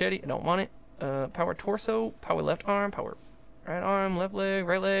rifle, machete, I don't want it. Power torso, power left arm, power right arm, left leg,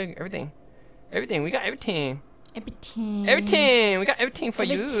 right leg, everything. Everything, we got everything. Everything, we got everything for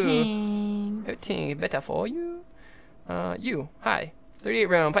you. Everything better for you. Hi. 38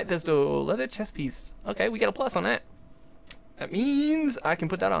 round pipe pistol, leather chest piece. Okay, we got a plus on that. That means I can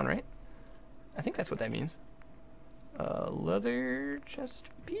put that on, right? I think that's what that means. Leather chest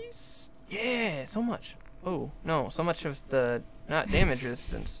piece? Yeah, so much. Oh, no, so much of the, not damage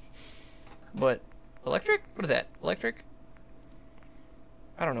resistance, but electric? What is that? Electric?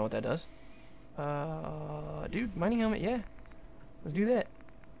 I don't know what that does. Dude, mining helmet, yeah. Let's do that.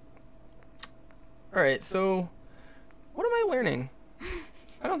 Alright, so, what am I learning?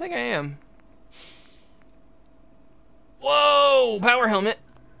 I don't think I am. Whoa! Power helmet!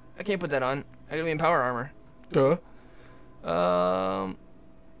 I can't put that on. I gotta be in power armor. Duh.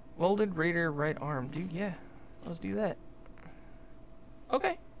 Welded Raider right arm. Dude, yeah. Let's do that.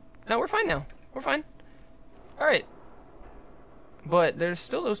 Okay. No, we're fine now. We're fine. Alright. But there's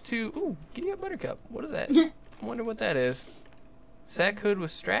still those two. Ooh, giddy up buttercup. What is that? I wonder what that is. Sack hood with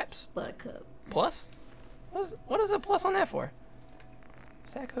straps? Buttercup. Plus? What is a plus on that for?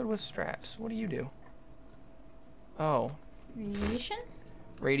 Sack hood with straps. What do you do? Oh. Radiation?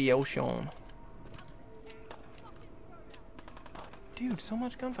 Radiation. Dude, so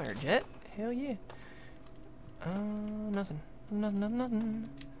much gunfire. Jet? Hell yeah. Nothing. Nothing.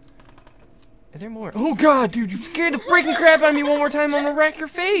 Is there more? Oh god, dude, you scared the freaking crap out of me one more time. I'm gonna wreck your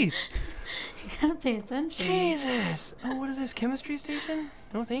face. You gotta pay attention. Jesus. Oh, what is this? Chemistry station?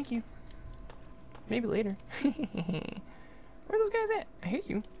 No, thank you. Maybe later. Where are those guys at? I hear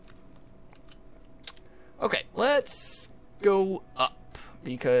you. Okay, let's go up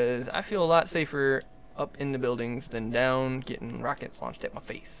because I feel a lot safer up in the buildings than down getting rockets launched at my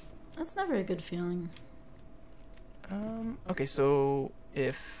face. That's never a good feeling. Okay, so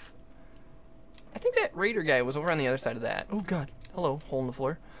if I think that raider guy was over on the other side of that. Oh god. Hello, hole in the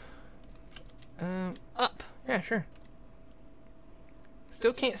floor. Up. Yeah, sure.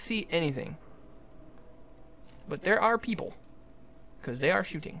 Still can't see anything. But there are people. Because they are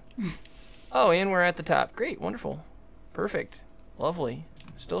shooting. Oh, and we're at the top. Great, wonderful. Perfect. Lovely.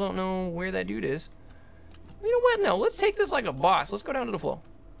 Still don't know where that dude is. You know what? No, let's take this like a boss. Let's go down to the floor.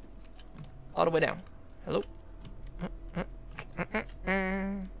 All the way down. Hello?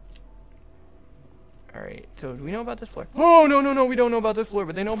 Alright, so do we know about this floor? Oh, no, we don't know about this floor,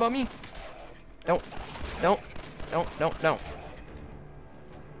 but they know about me. Don't.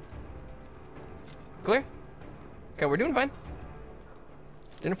 Clear? Okay, we're doing fine.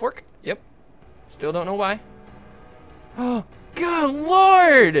 Didn't fork? Yep. Still don't know why. Oh, good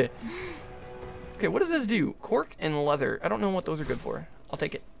lord! Okay, what does this do? Cork and leather. I don't know what those are good for. I'll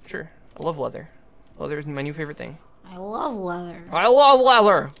take it. Sure. I love leather. Leather is my new favorite thing. I love leather. I love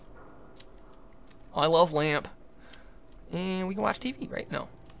leather! I love lamp. And we can watch TV, right? No.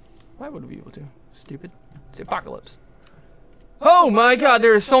 Why would we be able to? Stupid. It's the apocalypse. Oh my god,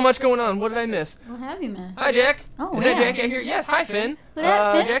 there is so much going on. What did I miss? What have you missed? Hi, Jack. Oh, is yeah. that Jack out here? Yes, hi, Finn. What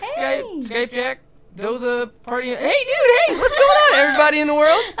up, Finn? Jack, Hey. Skype Jack. Doza, party. Hey, dude, hey, what's going on, everybody in the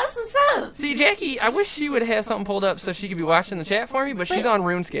world? That's what's up. See, Jackie, I wish she would have something pulled up so she could be watching the chat for me, but she's on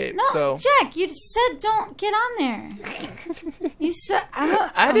RuneScape, No, so. Jack, you said don't get on there. You said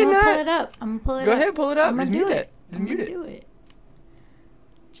I did I'm not. gonna pull it up. I'm gonna pull it up. Go ahead, pull it up. I'm gonna Just do mute it. it. Just I'm mute gonna it. do it.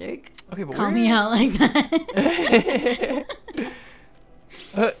 Jerk. Okay, but Call where- me out like that.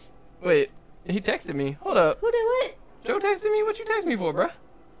 Wait, he texted me. Hold up. Who did what? Joe texted me? What you text me for, bruh?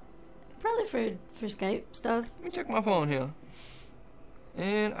 Probably for Skype stuff. Let me check my phone here.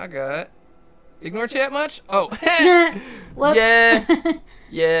 And I got... Ignore chat much? Oh. Whoops. Yeah.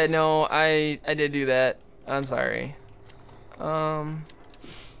 Yeah, no, I did do that. I'm sorry. Where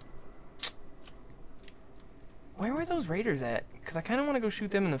were those raiders at? Because I kind of want to go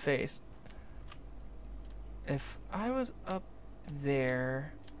shoot them in the face. If I was up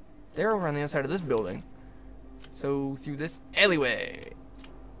there... They're over on the other side of this building. So, through this alleyway.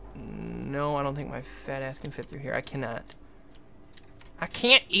 No, I don't think my fat ass can fit through here. I cannot. I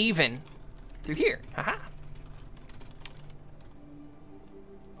can't even. Through here. Haha.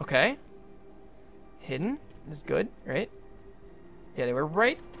 Okay. Hidden is good, right? Yeah, they were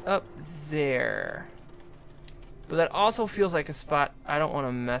right up there. But that also feels like a spot I don't want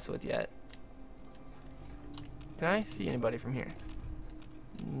to mess with yet. Can I see anybody from here?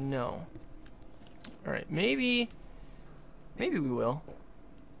 No. Alright, maybe we will.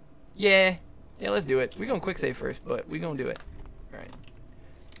 Yeah, let's do it. We're gonna quick save first, but we're gonna do it. Alright.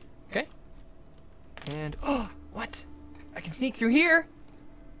 Okay. And, oh, what? I can sneak through here?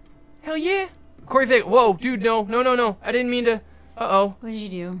 Hell yeah! Corey Fig, whoa, dude, no. I didn't mean to. Uh-oh. What did you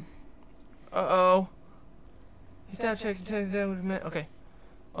do? Uh-oh. Stop checking, that would have meant, okay.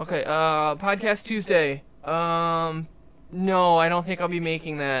 Okay, Podcast Tuesday. No, I don't think I'll be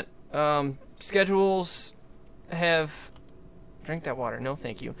making that. Schedules have... Drink that water. No,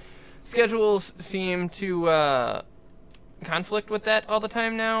 thank you. Schedules seem to conflict with that all the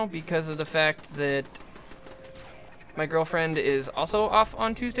time now because of the fact that my girlfriend is also off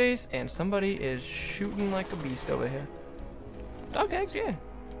on Tuesdays and somebody is shooting like a beast over here. Dog tags, yeah.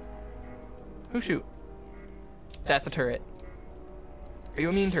 Who shoot? That's a turret. Are you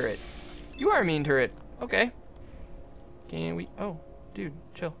a mean turret? You are a mean turret. Okay. Can we... Oh, dude,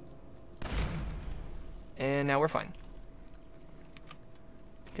 chill. And now we're fine.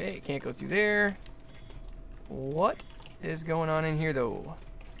 Okay, can't go through there. What is going on in here, though?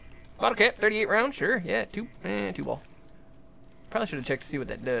 Bottle cap, 38 rounds, sure. Yeah, two ball. Probably should have checked to see what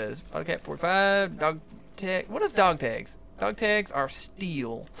that does. Bottle cap, 45. Dog tag. What is dog tags? Dog tags are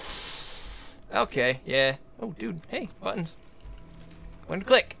steel. Okay, yeah. Oh, dude, hey, buttons. One to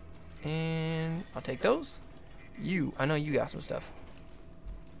click. And I'll take those. I know you got some stuff.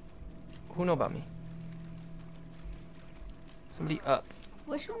 Who know about me? Somebody up.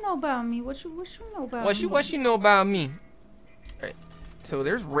 What you know about me? What you know about What me? you know about me? Alright. So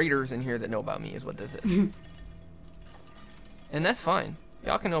there's raiders in here that know about me is what this is. And that's fine.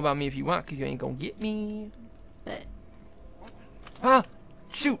 Y'all can know about me if you want, because you ain't gonna get me. But Ah!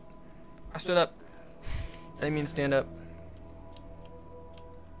 Shoot! I stood up. I didn't mean to stand up.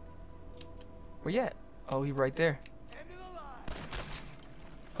 Where you at? Oh, he's right there.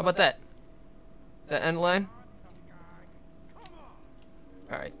 How about that? That end line?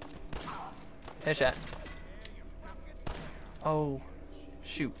 Alright. Headshot. Oh.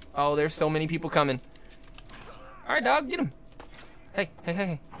 Shoot. Oh, there's so many people coming. Alright, dog, get him. Hey, hey, hey,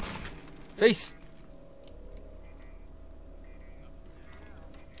 hey. Face.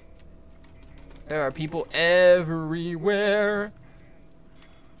 There are people everywhere.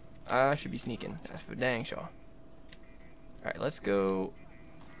 I should be sneaking. That's for dang sure. Alright, let's go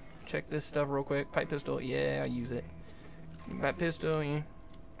check this stuff real quick. Pipe pistol. Yeah, I'll use it. Pipe pistol, yeah.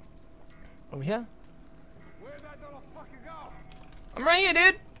 Oh, yeah? Where'd that little fucker go? I'm right here,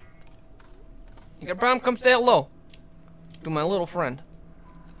 dude. You got a problem? Come say hello to my little friend.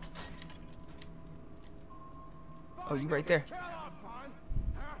 Oh, you right there.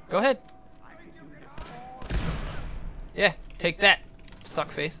 Go ahead. Yeah, take that,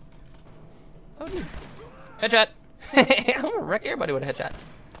 suck face. Oh, dude. Headshot. I'm gonna wreck everybody with a headshot.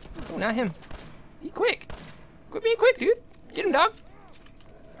 Oh, not him. Be quick. Quit being quick, dude. Get him, dog.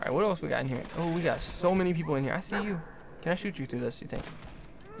 Alright, what else we got in here? Oh, we got so many people in here. I see you. Can I shoot you through this, you think?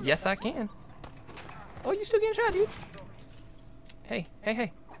 Yes, I can. Oh, you still getting shot, dude. Hey, hey,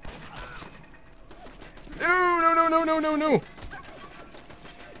 hey. No.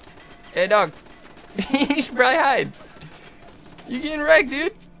 Hey, dog. You should probably hide. You getting wrecked,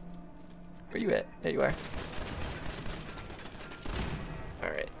 dude. Where you at? There you are.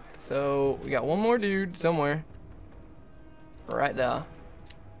 Alright, so we got one more dude somewhere. Right there.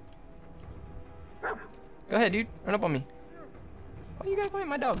 Go ahead, dude. Run up on me. Why you gotta go at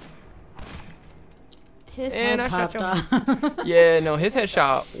my dog? his And head I shot popped off. Yeah, no, his head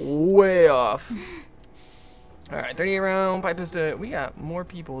shot way off. Alright, 38 round, pipe pistol. We got more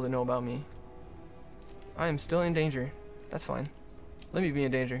people that know about me. I am still in danger. That's fine. Let me be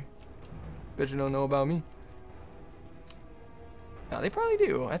in danger. Bet you don't know about me. No, they probably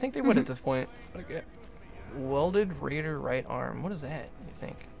do. I think they would at this point. Okay. Welded Raider right arm. What is that, you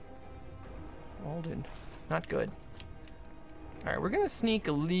think? Welded. Not good. Alright, we're gonna sneak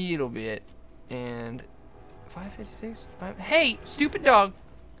a little bit. And 556? Hey, stupid dog!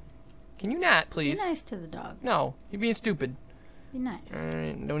 Can you not, please? Be nice to the dog. No, you're being stupid. Be nice.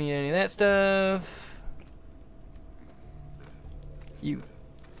 Alright, don't need any of that stuff. You.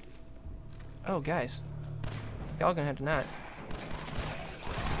 Oh, guys. Y'all gonna have to not.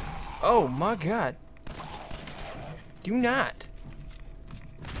 Oh, my God. Do not.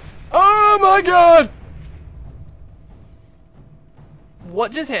 Oh, my God!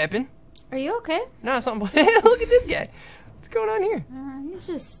 What just happened? Are you okay? No, something. Look at this guy. What's going on here? He's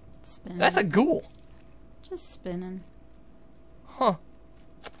just spinning. That's a ghoul. Just spinning. Huh.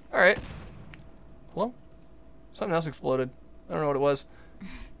 Alright. Hello? Something else exploded. I don't know what it was.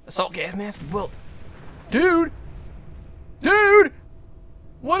 Assault gas mask? Well, dude! Dude!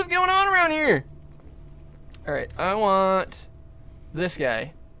 What is going on around here? Alright, I want this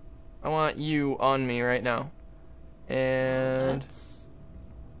guy. I want you on me right now. And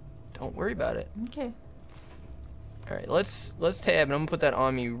don't worry about it. Okay. Alright, let's tab and I'm gonna put that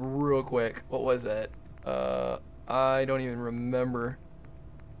on me real quick. What was that? I don't even remember.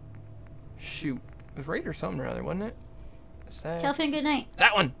 Shoot. It was Raid or something or other, wasn't it? Tell Finn good night.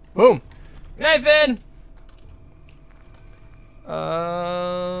 That one! Boom! Good night, Finn!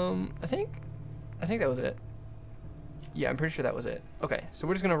 I think that was it. Yeah, I'm pretty sure that was it. Okay, so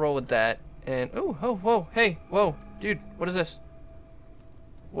we're just gonna roll with that. And, oh, whoa, hey, whoa, dude, what is this?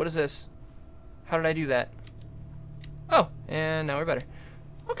 What is this? How did I do that? Oh, and now we're better.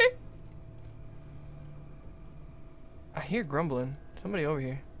 Okay. I hear grumbling. Somebody over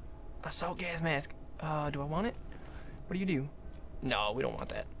here. Assault gas mask. Do I want it? What do you do? No, we don't want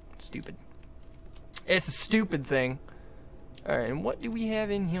that. Stupid. It's a stupid thing. Alright, and what do we have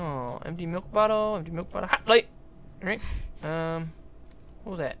in here? Empty milk bottle, hot plate. Alright.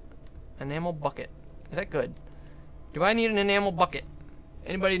 What was that? Enamel bucket. Is that good? Do I need an enamel bucket?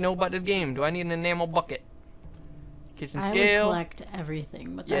 Anybody know about this game? Do I need an enamel bucket? Kitchen scale. I would collect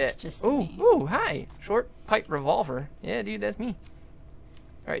everything, but that's just me. Ooh, hi. Short pipe revolver. Yeah, dude, that's me.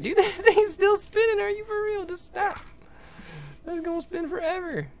 Alright, dude, this thing's still spinning. Are you for real? Just stop. That's gonna spin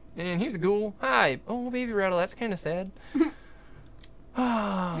forever. And here's a ghoul. Hi. Oh, baby rattle. That's kind of sad.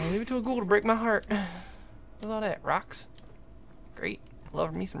 Leave it to a ghoul to break my heart. What's all that? Rocks?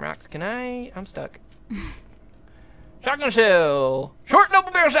 Love me some rocks. Can I? I'm stuck. Shotgun shell. Short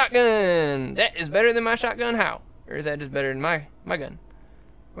double barrel shotgun. That is better than my shotgun. How? Or is that just better than my gun?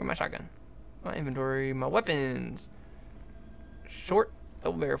 Where's my shotgun? My inventory. My weapons. Short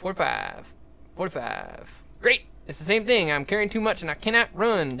double barrel. 45. 45. Great. It's the same thing. I'm carrying too much and I cannot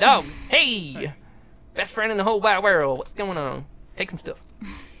run. Dog. Hey. Best friend in the whole wide world. What's going on? Take some stuff.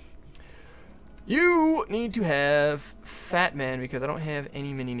 You need to have Fat Man because I don't have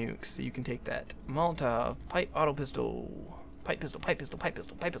any mini nukes, so you can take that. Molotov, pipe, auto pistol, pipe pistol, pipe pistol, pipe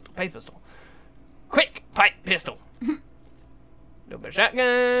pistol, pipe pistol, pipe pistol. Quick, pipe pistol. Double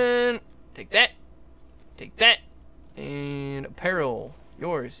shotgun. Take that. Take that. And apparel.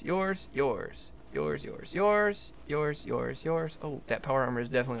 Yours, yours, yours. Yours, yours, yours. Yours, yours, yours. Oh, that power armor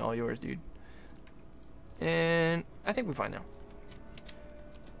is definitely all yours, dude. And I think we're fine now.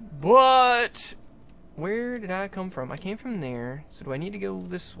 But where did I come from? I came from there. So do I need to go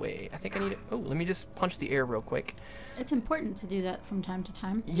this way? I think I need to... Oh, let me just punch the air real quick. It's important to do that from time to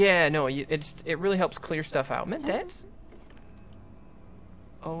time. Yeah, no, it really helps clear stuff out. Man, that's...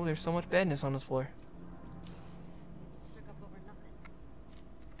 Oh, there's so much badness on this floor.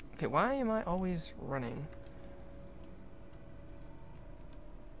 Okay, why am I always running?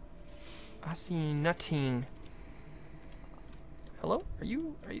 I see nothing. Hello? Are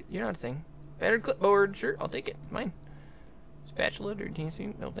you you're not a thing. Battered clipboard, sure, I'll take it. Mine. Spatula, dirty teen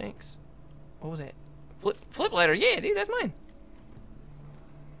suit, no thanks. What was that? Flip lighter, yeah, dude, that's mine.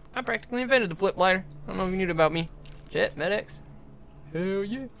 I practically invented the flip lighter. I don't know if you knew it about me. Jet, Med-X. Hell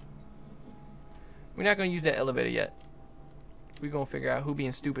yeah. We're not gonna use that elevator yet. We're gonna figure out who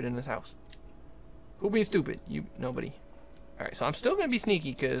being stupid in this house. Who being stupid? You, nobody. Alright, so I'm still gonna be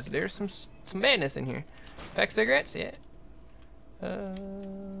sneaky because there's some madness in here. Pack of cigarettes, yeah.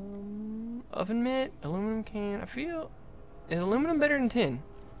 Oven mitt, aluminum can. I feel, is aluminum better than tin?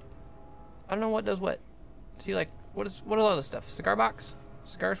 I don't know what does what. See, like, what is all this stuff? Cigar box?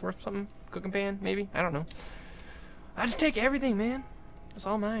 Cigar's worth something? Cooking pan, maybe? I don't know. I just take everything, man. It's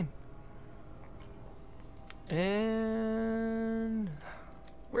all mine. And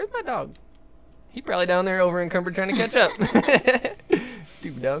where's my dog? He probably down there over encumbered trying to catch up.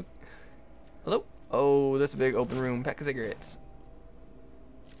 Stupid dog. Hello? Oh, that's a big open room. Pack of cigarettes.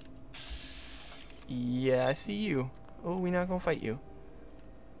 Yeah, I see you. Oh, we not gonna fight you.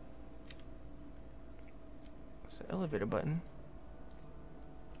 What's the elevator button?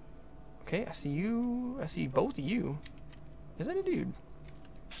 Okay, I see you. I see both of you. Is that a dude?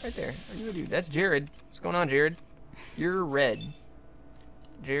 Right there. Are you a dude? That's Jared. What's going on, Jared? You're red.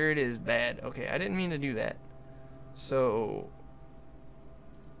 Jared is bad. Okay, I didn't mean to do that. So,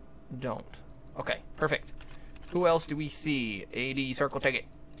 don't. Okay, perfect. Who else do we see? AD, circle ticket.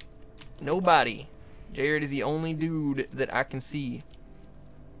 Nobody. Jared is the only dude that I can see.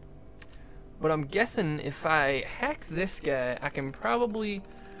 But I'm guessing if I hack this guy, I can probably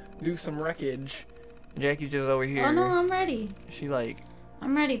do some wreckage. Jackie's just over here. Oh no, I'm ready. She like...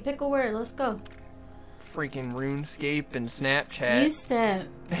 I'm ready. Pick a word. Let's go. Freaking RuneScape and Snapchat. You step.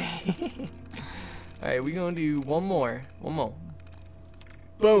 Alright, we're gonna do one more. One more.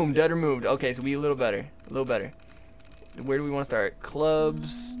 Boom, dead removed. Okay, so we a little better. A little better. Where do we want to start?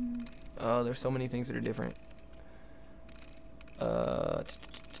 Clubs. Oh, there's so many things that are different. Oh,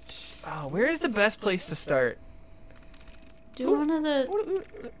 where is the best place to start? Do one of the...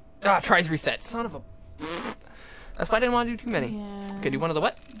 Tries reset. Son of a... That's why I didn't want to do too many. Yeah. Okay, do one of the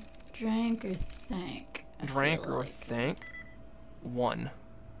what? Drank or thank. Drank or thank. One.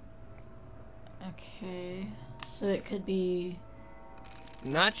 Okay. So it could be...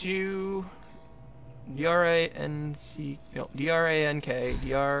 Not you. D-R-A-N-C... No, D-R-A-N-K.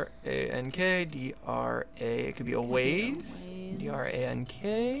 D-R-A-N-K. D-R-A... It could be a ways.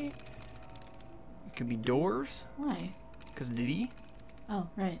 D-R-A-N-K. It could be doors. Why? Because D. Oh,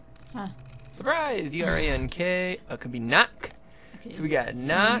 right. Huh. Surprise! D-R-A-N-K. It could be knock. Okay. So we got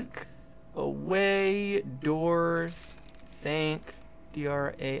knock, away, doors, thank,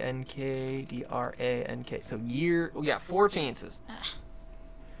 D-R-A-N-K, D-R-A-N-K. So year, we got 4 chances.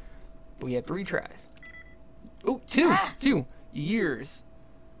 But we had 3 tries. Oh, 2! 2. Years.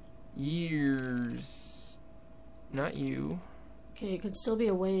 Years. Not you. Okay, it could still be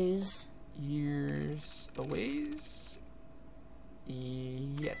a ways. Years. A ways?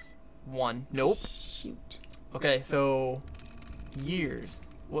 Yes. 1. Nope. Shoot. Okay, so years.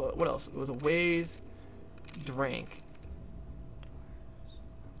 What else? It was a ways. Drank.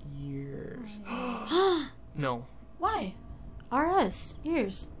 Years. No. Why? RS.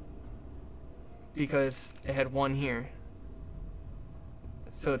 Years. Because it had 1 here.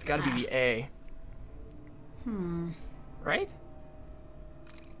 So it's got to be the A. Hmm. Right?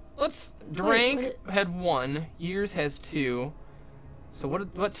 let's. Drank Wait, had 1. Years has 2. So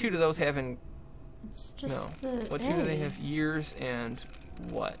what 2 do those have in? It's just the What 2 do they have? Years and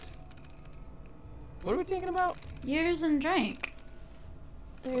what? What are we thinking about? Years and drank.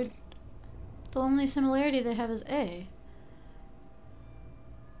 They're the only similarity they have is A.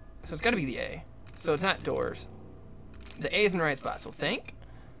 So it's got to be the A. So it's not doors. The A is in the right spot. So think.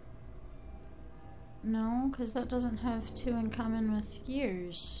 No, because that doesn't have 2 in common with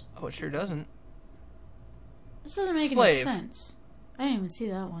years. Oh, it sure doesn't. This doesn't make any Slave. sense. I didn't even see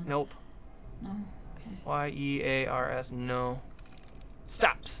that one. Nope. No. Okay. Y-E-A-R-S. No.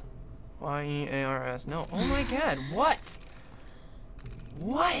 Stops. Y-E-A-R-S. No. Oh my god. What?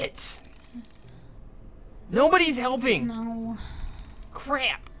 What? Nobody's helping. No.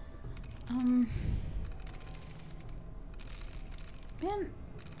 Crap. Man.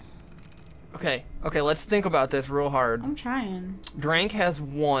 Okay. Okay, let's think about this real hard. I'm trying. Drank has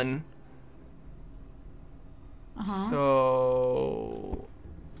 1. Uh-huh. So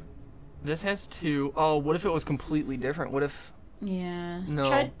this has 2. Oh, what if it was completely different? What if Yeah.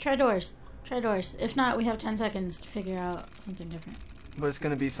 No. Try doors. Try doors. If not, we have 10 seconds to figure out something different. but it's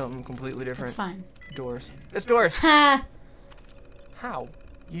gonna be something completely different? It's fine. Doors. It's doors. Ha! How?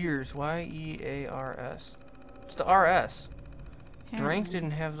 Years. Y-E-A-R-S. It's the R-S. Drank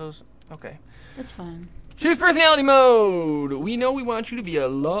didn't have those. Okay. It's fine. Choose personality mode. We know we want you to be a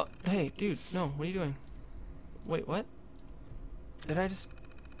lot. Hey, dude. No. What are you doing? Wait. What? Did I just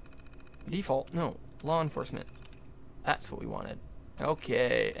default? No. Law enforcement. That's what we wanted.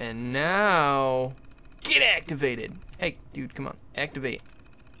 Okay. And now get activated. Hey, dude. Come on. Activate.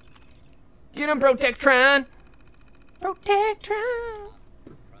 Get him, Protectron. Protectron.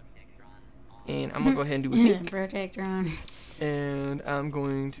 And I'm gonna go ahead and do a sneak. Protectron. And I'm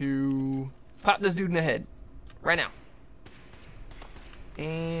going to pop this dude in the head. Right now.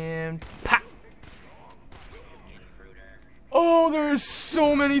 And pop. Oh, there's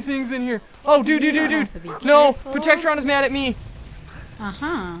so many things in here. Oh, dude. have to be No, careful. Protectron is mad at me.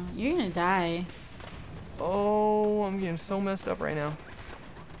 Uh-huh. You're gonna die. Oh, I'm getting so messed up right now.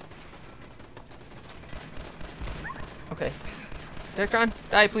 Okay. Protectron,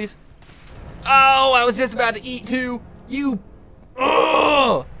 die, please. Oh, I was just about to eat, too. You.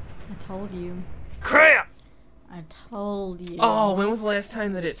 Oh, I told you. crap. I told you. Oh, when was the last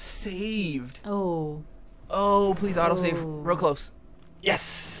time that it saved? Oh. Oh, please autosave. Oh. Real close.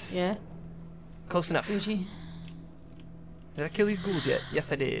 Yes. Yeah. Close enough. Gucci. Did I kill these ghouls yet?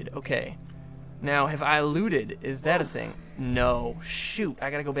 Yes, I did. Okay. Now, have I looted? Is that a thing? No. Shoot.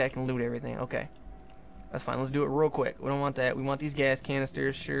 I gotta go back and loot everything. Okay. That's fine. Let's do it real quick. We don't want that. We want these gas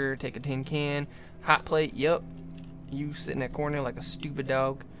canisters. Sure. Take a tin can. Hot plate. Yup. You sit in that corner like a stupid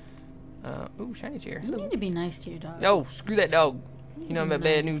dog. Ooh, shiny chair. You need to be nice to your dog. No, screw that dog. You know I'm about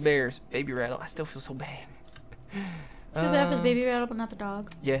bad Nice. news bears. Baby rattle. I still feel so bad. Feel bad for the baby rattle, but not the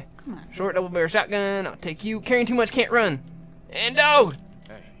dog. Yeah. Come on. Short double barrel shotgun. I'll take you. Carrying too much, can't run. And dog.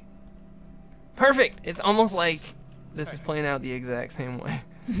 Perfect. It's almost like this is playing out the exact same way.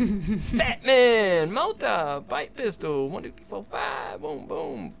 Fat man, Malta, bite pistol. 1, 2, 3, 4, 5. Boom,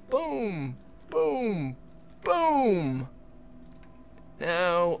 boom, boom, boom, boom.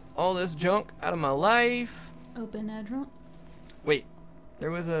 Now all this junk out of my life. Open Admiral. Wait, there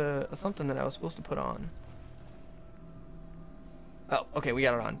was a something that I was supposed to put on. Oh, okay, we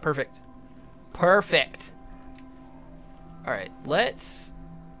got it on. Perfect. Perfect. All right, let's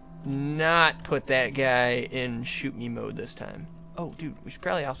not put that guy in shoot me mode this time. Oh, dude, we should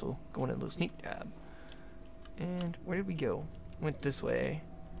probably also go in a little sneak job. And where did we go? Went this way.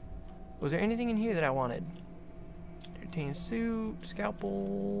 Was there anything in here that I wanted? Entertain suit,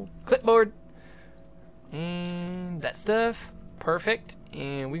 scalpel, clipboard, and that stuff. Perfect.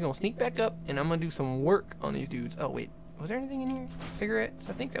 And we're gonna sneak back up, and I'm gonna do some work on these dudes. Oh wait, was there anything in here? Cigarettes?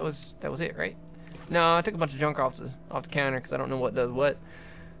 I think that was it, right? No, I took a bunch of junk off the counter because I don't know what does what.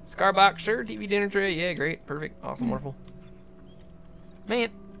 Cigar box, sure. TV dinner tray, yeah, great, perfect, awesome, wonderful. Man,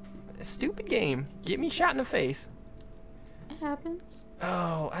 stupid game. Get me shot in the face. It happens.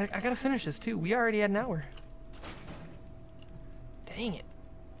 Oh, I gotta finish this too. We already had an hour. Dang it.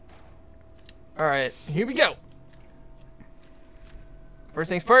 Alright, here we go. First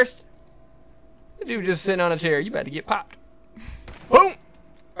things first. The dude just sitting on a chair. You about to get popped. Boom!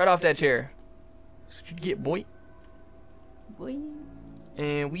 Right off that chair. That's what you get, boy. Boy.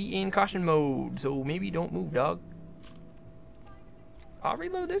 And we in caution mode, so maybe don't move, dog. I'll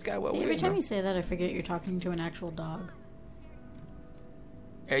reload this guy. See, every time you say that, I forget you're talking to an actual dog.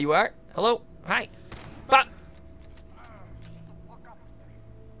 There you are. Hello. Hi. Pop.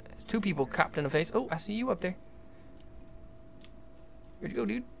 There's 2 people copped in the face. Oh, I see you up there. Where'd you go,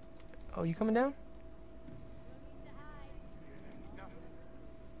 dude? Oh, you coming down?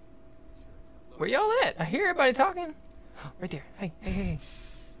 Where y'all at? I hear everybody talking. Right there. Hey, hey, hey, hey.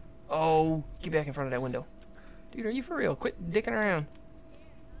 Oh, get back in front of that window. Dude, are you for real? Quit dicking around.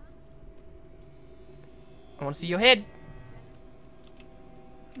 I want to see your head.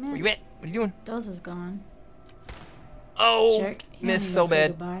 Man, Where you at? What are you doing? Dose is gone. Oh, Jerk. He missed won't so even say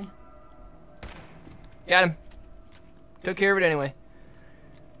bad. goodbye. Got him. Took care of it anyway.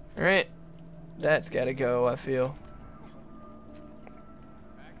 Alright. That's gotta go, I feel.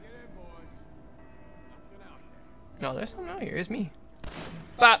 Back it in, boys. Nothing out there. No, there's something out here. It's me.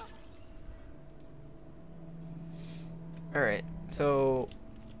 Bop! Alright, so...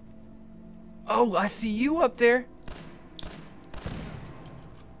 Oh, I see you up there.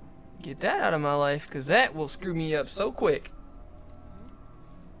 Get that out of my life, because that will screw me up so quick.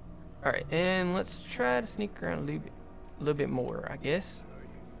 Alright, and let's try to sneak around a little bit more, I guess.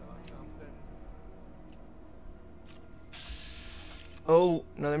 Oh,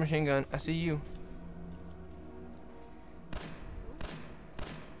 another machine gun. I see you.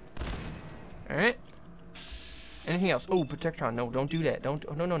 Alright. Anything else? Oh, Protectron. No, don't do that. Don't.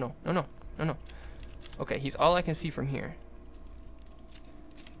 Oh, no, no, no. No, no. No, no. Okay, he's all I can see from here.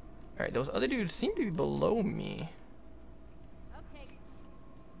 Alright, those other dudes seem to be below me. Okay.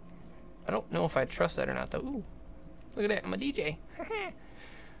 I don't know if I trust that or not, though. Ooh. Look at that. I'm a DJ.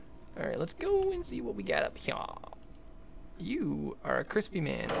 Alright, let's go and see what we got up here. You are a crispy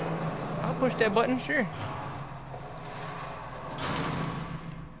man. I'll push that button, sure.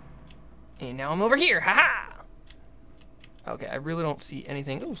 And now I'm over here. Haha! Okay, I really don't see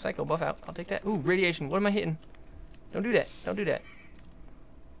anything. Ooh, psycho buff out. I'll take that. Ooh, radiation. What am I hitting? Don't do that. Don't do that.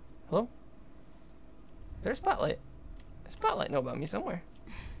 Hello? There's a spotlight. There's a spotlight know about me somewhere.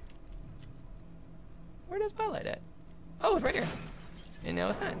 Where's the spotlight at? Oh, it's right here. And now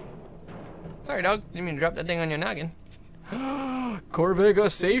it's not. Sorry, dog. Didn't mean to drop that thing on your noggin. Corvega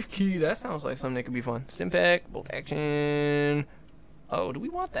safe key. That sounds like something that could be fun. Stimpack, bolt action. Oh, do we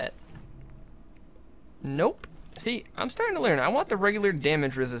want that? Nope. See, I'm starting to learn. I want the regular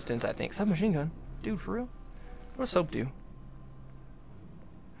damage resistance, I think. Submachine gun. Dude, for real? What does soap do?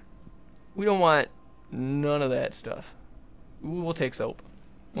 We don't want none of that stuff. We'll take soap.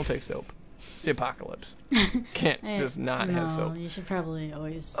 We'll take soap. It's the apocalypse. Can't just not have soap. You should probably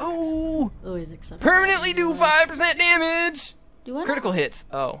always accept Permanently do 5% damage! Do what? Critical hits.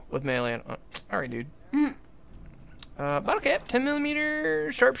 Oh, with melee. Alright, dude. Bottle cap,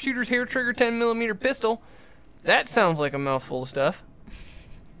 10mm. Sharpshooter's hair trigger, 10mm pistol. That sounds like a mouthful of stuff.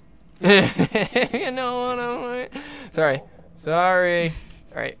 You know what I'm like? Sorry. Sorry.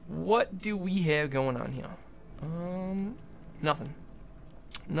 Alright, what do we have going on here? Nothing.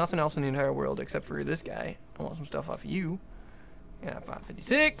 Nothing else in the entire world except for this guy. I want some stuff off of you. Yeah,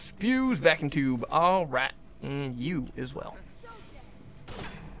 556. Fuse, vacuum tube. Alright. And you as well.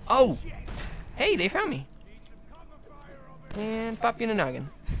 Oh! Hey, they found me. And pop you in the noggin.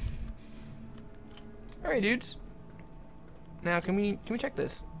 Alright, dudes. Now, can we check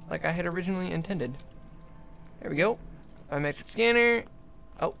this? Like I had originally intended. There we go. Biometric scanner.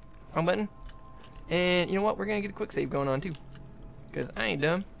 Oh, wrong button. And you know what? We're gonna get a quick save going on too. Because I ain't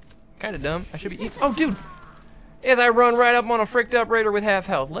dumb. Kinda dumb. I should be eating. Oh, dude! As I run right up on a fricked up raider with half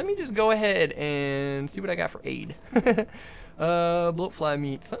health. Let me just go ahead and see what I got for aid. Bloatfly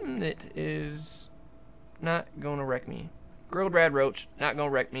meat. Something that is not gonna wreck me. Grilled rad roach. Not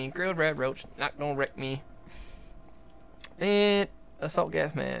gonna wreck me. Grilled rad roach. Not gonna wreck me. And assault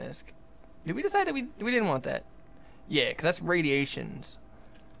gas mask. Did we decide that we didn't want that? Yeah, because that's radiations.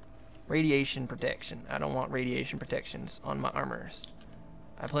 Radiation protection. I don't want radiation protections on my armors.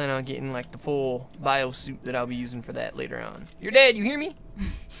 I plan on getting like the full biosuit that I'll be using for that later on. You're dead, you hear me?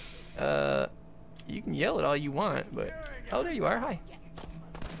 You can yell it all you want, but... Oh, there you are, hi.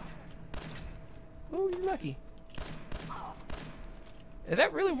 Oh, you're lucky. Is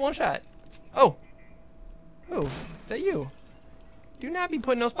that really one shot? Oh. Oh, is that you? Do not be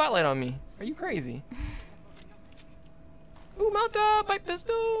putting no spotlight on me. Are you crazy? Ooh, mount up, pipe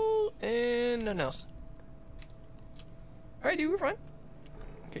pistol, and nothing else. Alright, dude, we're fine.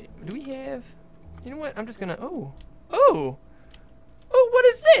 Okay, do we have... You know what? I'm just gonna... Oh! Oh! Oh, what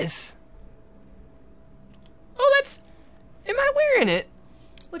is this? Oh, that's... Am I wearing it?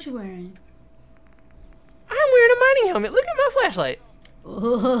 What you wearing? I'm wearing a mining helmet. Look at my flashlight.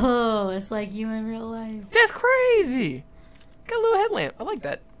 Oh, it's like you in real life. That's crazy. Got a little headlamp. I like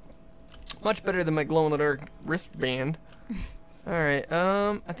that. Much better than my glow-in-the-dark wristband. Alright,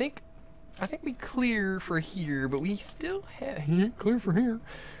 I think we clear for here, but we still have... clear for here.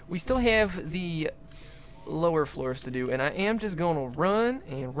 We still have the lower floors to do, and I am just gonna run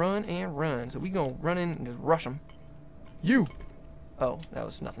and run and run. So we gonna run in and just rush them. You. Oh, that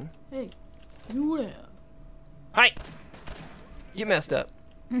was nothing. Hey, you there? Hi. You messed up.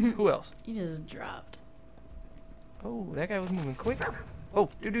 Who else? You just dropped. Oh, that guy was moving quick. Oh,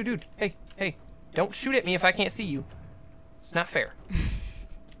 dude. Hey. Don't shoot at me if I can't see you. It's not fair.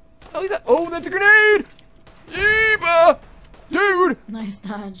 Oh, oh, that's a grenade! Yeeba! Dude! Nice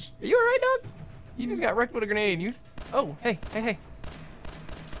dodge. Are you alright, dog? You just got wrecked with a grenade. You. Oh, hey. Okay.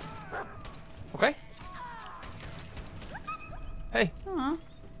 Hey. Aw.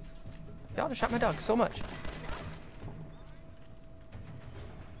 Y'all just shot my dog so much.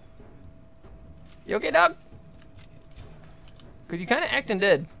 You okay, dog? Cause you kind of acting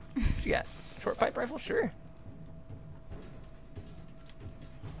dead. What you got? Short pipe rifle? Sure.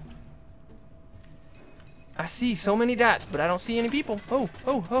 I see so many dots, but I don't see any people.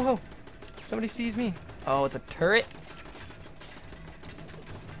 Oh. Somebody sees me. Oh, it's a turret.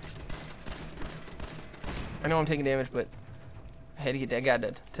 I know I'm taking damage, but I had to get that guy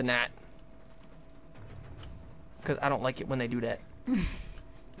to not. Because I don't like it when they do that.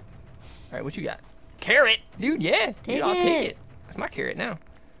 Alright, what you got? Carrot! Dude, yeah. Dude, I'll take it. That's my carrot now.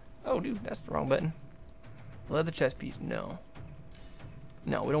 Oh, dude, that's the wrong button. Leather chest piece. No.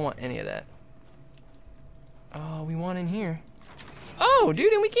 No, we don't want any of that. Oh, we want in here. Oh,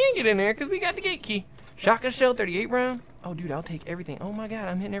 dude, and we can get in there because we got the gate key. Shotgun shell, 38 round. Oh, dude, I'll take everything. Oh, my God,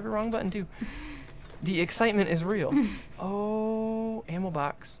 I'm hitting every wrong button, too. The excitement is real. Oh, ammo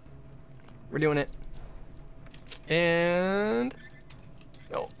box. We're doing it. And...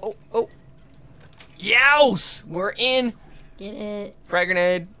 Oh. Youse! We're in. Get it. Frag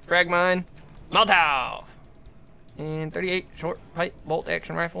grenade, frag mine, Molotov. And 38 short pipe bolt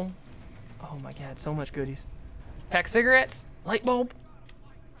action rifle. Oh my God, so much goodies. Pack cigarettes, light bulb.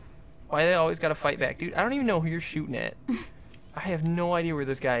 Why they always gotta fight back, dude? I don't even know who you're shooting at. I have no idea where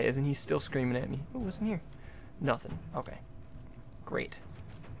this guy is, and he's still screaming at me. Oh, what's in here? Nothing. Okay. Great.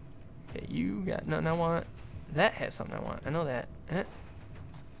 Okay, you got nothing I want. That has something I want. I know that.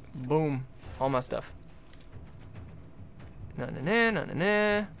 Boom. All my stuff. None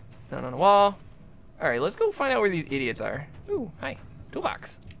on the wall. Alright, let's go find out where these idiots are. Ooh, hi.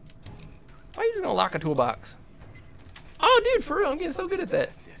 Toolbox. Why are you just gonna lock a toolbox? Oh, dude, for real, I'm getting so good at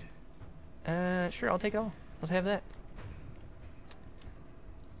that. Sure, I'll take it all. Let's have that.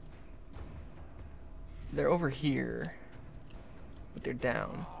 They're over here. But they're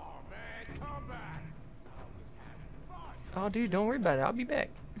down. Oh, dude, don't worry about it. I'll be back.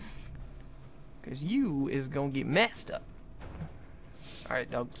 Because you is going to get messed up.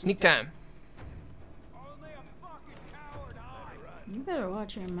 Alright, dog. Sneak time. You better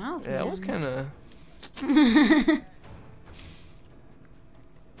watch your mouth, Yeah, man. that was kind of...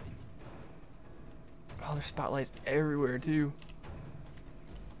 Oh, there's spotlights everywhere, too.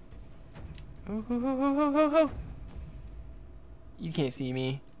 Oh. You can't see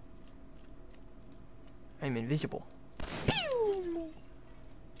me. I'm invisible.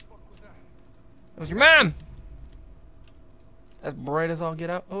 That was your mom! That's bright as all get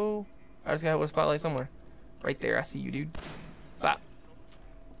out. Oh, I just got hit with a spotlight somewhere. Right there, I see you, dude. Bop.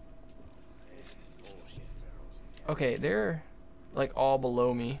 Okay, they're like all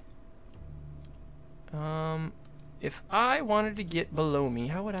below me. If I wanted to get below me,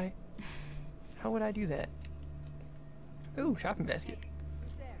 how would I do that? Ooh, shopping basket.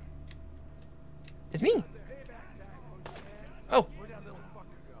 It's me. Oh.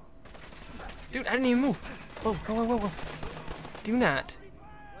 Dude, I didn't even move. Whoa. Do not.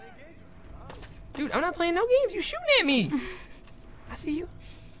 Dude, I'm not playing no games. You shooting at me. I see you.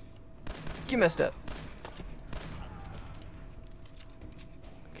 Get messed up.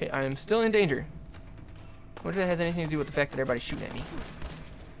 Okay, I am still in danger. I wonder if that has anything to do with the fact that everybody's shooting at me.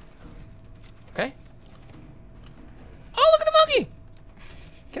 Okay. Oh, look at the monkey!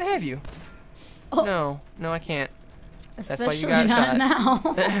 Can I have you? Oh. No, I can't. Especially That's why you got not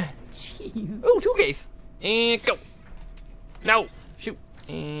shot. now. Jeez. Ooh, two case. And go. No. Shoot.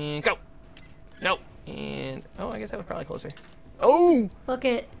 And go. No. And oh, I guess that was probably closer. Oh! Book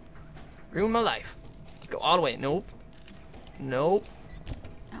it. Ruined my life. Go all the way. Nope.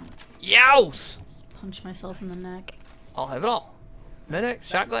 Youse! Just punch myself in the neck. I'll have it all. Medic,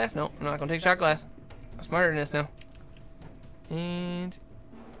 shot glass. No, I'm not gonna take shot glass. I'm smarter than this now. And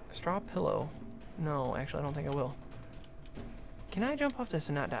a straw pillow. No, actually, I don't think I will. Can I jump off this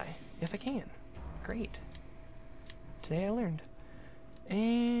and not die? Yes, I can. Great. Today I learned.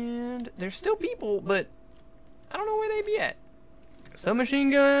 And there's still people, but I don't know where they'd be at.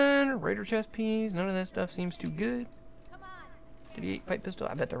 Submachine gun, Raider chest piece. None of that stuff seems too good. 38 pipe pistol.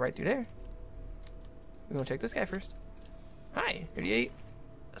 I bet they're right through there. We're gonna check this guy first. Hi, 38.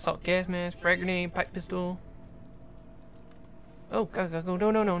 Assault gas mask, frag grenade, pipe pistol. Oh, go.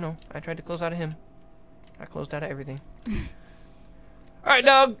 No. I tried to close out of him. I closed out of everything. Alright,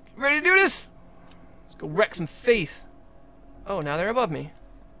 dog. Ready to do this? Let's go wreck some face. Oh, now they're above me.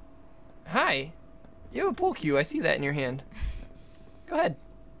 Hi. You have a pool cue. I see that in your hand. Go ahead.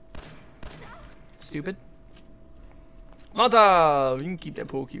 Stupid. Molotov! You can keep that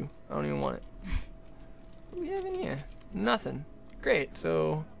pool cue. I don't even want it. What do we have in here? Nothing. Great,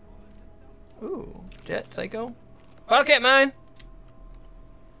 so... Ooh. Jet, Psycho. Bottle mine!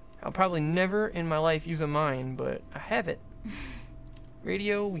 I'll probably never in my life use a mine, but I have it.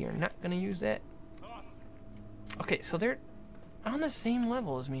 Radio, we are not going to use that. Okay, so they're on the same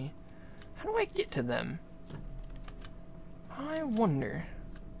level as me. How do I get to them? I wonder.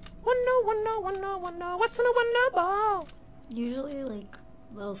 Wonder, what's in a wonder ball? Usually, like,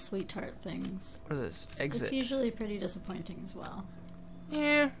 little sweetheart things. What is this? Exit. It's usually pretty disappointing as well.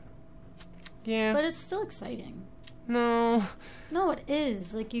 Yeah. But it's still exciting. No. No, it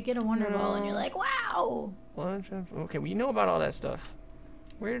is. Like, you get a wonder ball and you're like, wow! Okay, well, you know about all that stuff.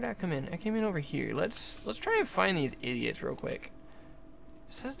 Where did I come in? I came in over here. Let's try and find these idiots real quick.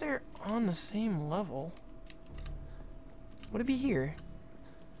 It says they're on the same level. Would it be here?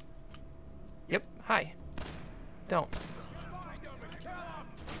 Yep. Hi. Don't.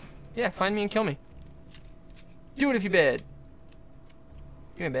 Yeah, find me and kill me. Do it if you bad.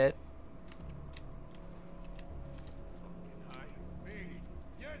 You ain't bad.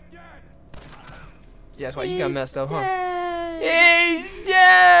 Yeah, that's why you got messed up, huh? He's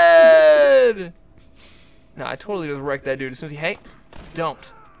dead! No, I totally just wrecked that dude as soon as he... Hey, don't.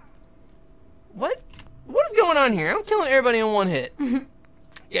 What? What is going on here? I'm killing everybody in one hit.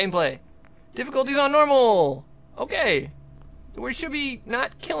 Gameplay. Difficulties on normal. Okay. We should be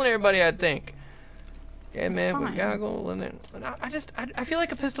not killing everybody, I think. Yeah, man, with goggle and then... I feel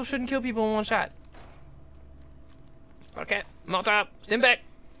like a pistol shouldn't kill people in one shot. Okay, Molotov, stand back.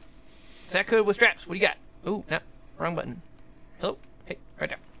 That could with straps. What do you got? Ooh, no, wrong button. Hello? Hey, right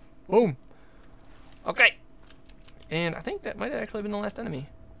there. Boom. Okay. And I think that might have actually been the last enemy.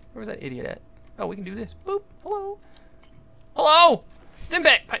 Where was that idiot at? Oh, we can do this. Boop. Hello. Hello! Stand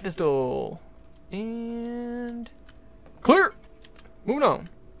back. Pipe pistol. And... Clear! Moving on.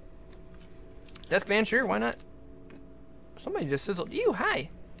 Desk man, sure, why not? Somebody just sizzled. Ew, hi.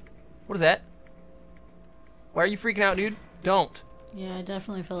 What is that? Why are you freaking out, dude? Don't. Yeah, I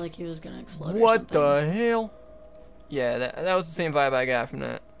definitely felt like he was gonna explode. What the hell? Yeah, that was the same vibe I got from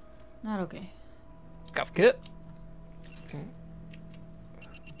that. Not okay. Cuff kit. Okay.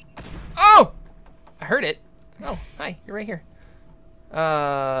 Oh! I heard it. Oh, hi, you're right here.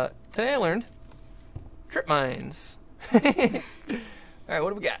 Today I learned trip mines. Alright, what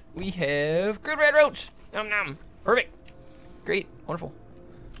do we got? We have good red roach. Nom nom. Perfect. Great. Wonderful.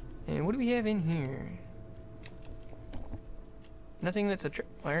 And what do we have in here? Nothing that's a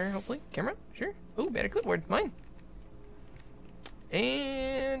tripwire, hopefully. Camera? Sure. Ooh, better clipboard. Mine.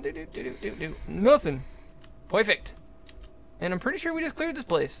 And... Nothing. Perfect. And I'm pretty sure we just cleared this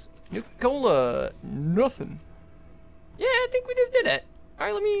place. Nuka-Cola. Nothing. Yeah, I think we just did it.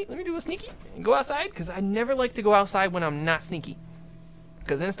 Alright, let me do a sneaky and go outside, because I never like to go outside when I'm not sneaky.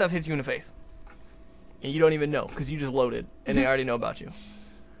 Because then stuff hits you in the face. And you don't even know, because you just loaded, and they already know about you.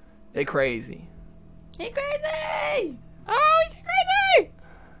 They crazy. Hey, crazy! Oh, you're crazy!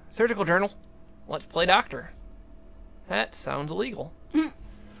 Surgical journal. Let's play doctor. That sounds illegal.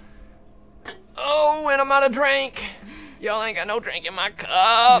 Oh, and I'm out of drink. Y'all ain't got no drink in my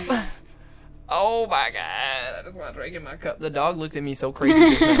cup. Oh my god, I just want to drink in my cup. The dog looked at me so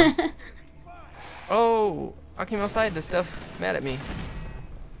crazy just now. Oh, I came outside, this stuff mad at me.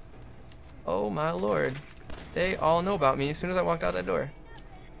 Oh my lord. They all know about me as soon as I walked out that door.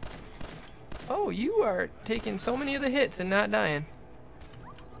 Oh, you are taking so many of the hits and not dying.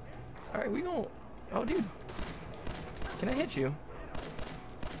 Alright, we gon'... Oh, dude. Can I hit you?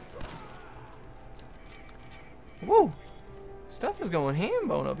 Whoa! Stuff is going ham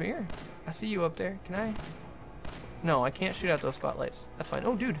bone up here. I see you up there. Can I? No, I can't shoot out those spotlights. That's fine.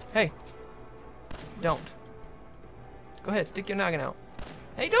 Oh, dude. Hey. Don't. Go ahead. Stick your noggin out.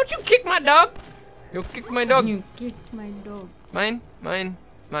 Hey, don't you kick my dog! You'll kick my dog. You kicked my dog. Mine, mine,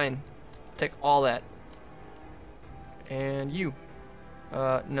 mine. Take all that. And you.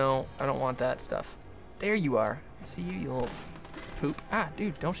 No, I don't want that stuff. There you are. I see you, you little poop. Ah,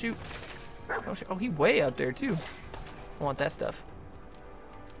 dude, don't shoot. Don't shoot. Oh, he way out there, too. I want that stuff.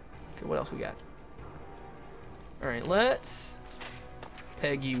 Okay, what else we got? Alright, let's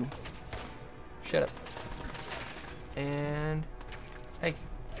peg you. Shut up. And... Hey.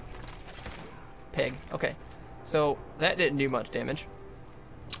 Peg. Okay. So, that didn't do much damage.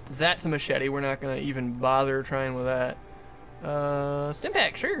 That's a machete. We're not going to even bother trying with that. Stim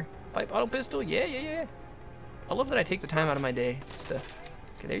pack, sure. Pipe auto pistol, yeah. I love that I take the time out of my day just to...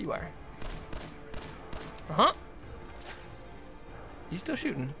 Okay, there you are. Uh-huh. You still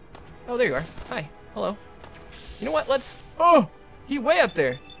shooting? Oh, there you are. Hi. Hello. You know what? Let's... Oh! He way up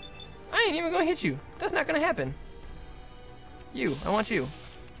there. I ain't even gonna hit you. That's not gonna happen. You. I want you.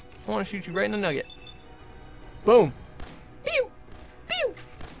 I want to shoot you right in the nugget. Boom. Pew! Pew!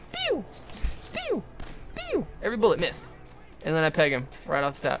 Pew! Pew! Pew! Every bullet missed. And then I peg him right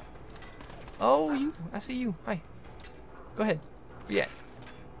off the top. Oh, you. I see you. Hi. Go ahead. Where you at?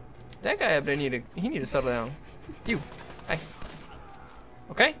 That guy up there need to settle down. You. Hi.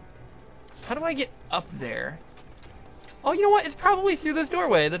 Okay. How do I get up there? Oh, you know what? It's probably through this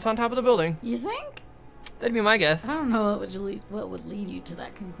doorway that's on top of the building. You think? That'd be my guess. I don't know what would lead you to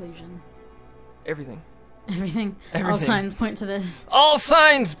that conclusion. Everything. Everything. All Everything. signs point to this. All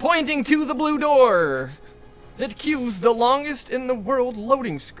signs pointing to the blue door that queues the longest in the world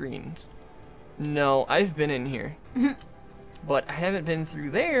loading screens. No, I've been in here. But I haven't been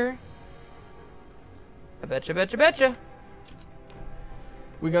through there. I betcha.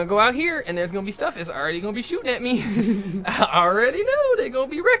 We're gonna go out here, and there's gonna be stuff. It's already gonna be shooting at me. I already know they're gonna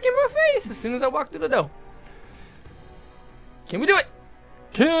be wrecking my face as soon as I walk through the door. Can we do it?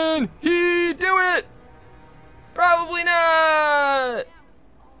 Can he do it? Probably not.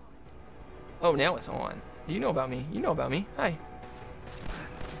 Oh, now it's on. You know about me. You know about me. Hi.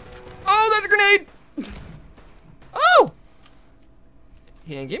 Oh, that's a grenade. Oh!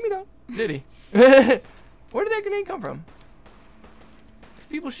 He didn't get me though, did he? Where did that grenade come from?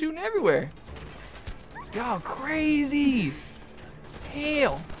 People shooting everywhere. Y'all crazy.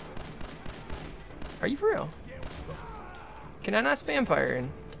 Hell. Are you for real? Can I not spam fire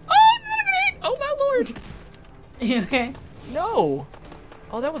in? Oh, another grenade! Oh my lord. You okay? No.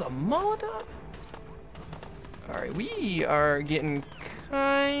 Oh, that was a Molotov? Alright, we are getting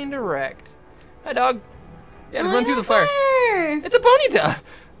kinda wrecked. Hi, dog. Yeah, let's run through the fire. It's a ponytail.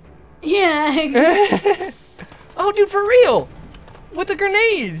 Yeah. Oh, dude, for real. With the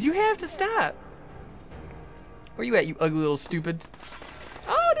grenades, you have to stop. Where you at, you ugly little stupid?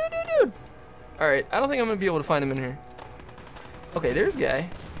 Oh, dude. Alright, I don't think I'm going to be able to find him in here. Okay, there's a guy.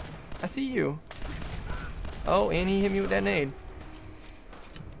 I see you. Oh, and he hit me with that nade.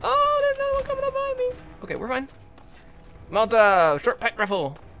 Oh, there's another one coming up behind me. Okay, we're fine. Malta, short pipe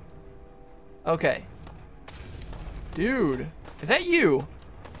rifle. Okay. Dude, is that you?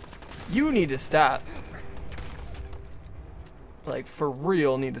 You need to stop. Like, for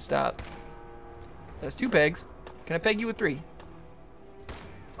real, need to stop. That's 2 pegs. Can I peg you with 3?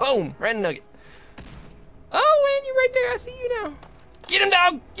 Boom! Right in the nugget. Oh, and you're right there. I see you now. Get him,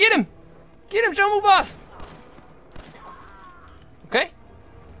 dog! Get him! Get him, show him who boss! Okay.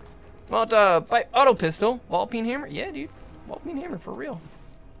 Well, pipe auto pistol. Wall peen hammer. Yeah, dude. Wall peen hammer, for real.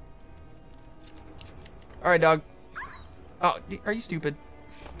 Alright, dog. Oh, are you stupid?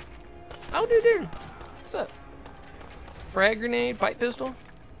 Oh, dude. What's up? Frag grenade, pipe pistol.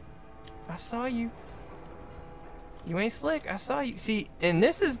 I saw you. You ain't slick. I saw you. See, and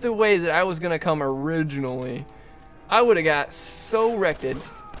this is the way that I was gonna come originally. I would have got so wrecked.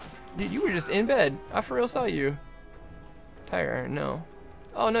 Dude, you were just in bed. I for real saw you. Tire iron, no.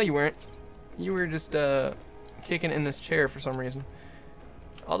 Oh, no, you weren't. You were just kicking in this chair for some reason.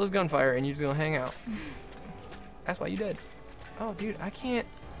 All this gunfire, and you're just gonna hang out. That's why you dead. Oh, dude, I can't.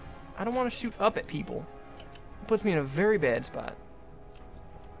 I don't want to shoot up at people. It puts me in a very bad spot.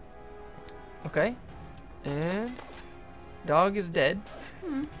 Okay. And dog is dead.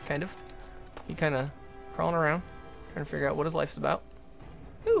 Kind of. He kind of crawling around, trying to figure out what his life's about.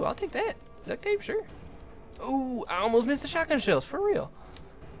 Ooh, I'll take that. Duct tape, sure. Ooh, I almost missed the shotgun shells, for real.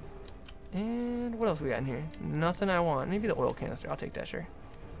 And what else we got in here? Nothing I want. Maybe the oil canister. I'll take that, sure.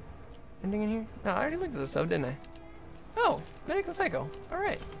 Anything in here? No, I already looked at this stuff, didn't I? Oh, medical psycho.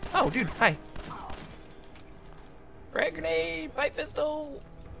 Alright. Oh, dude, hi. Frag grenade, pipe pistol.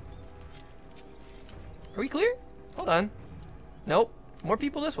 Are we clear? Hold on. Nope. More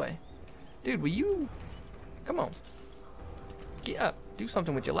people this way. Dude, will you... Come on. Get up. Do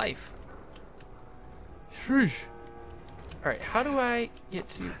something with your life. Shoosh. Alright, how do I get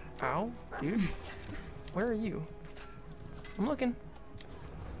to... Ow, dude. Where are you? I'm looking.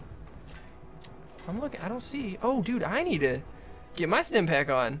 I don't see... Oh, dude, I need to get my stim pack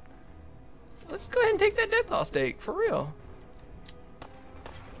on. Let's go ahead and take that death claw steak, for real.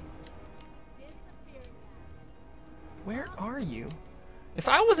 Where are you? If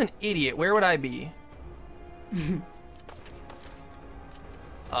I was an idiot, where would I be?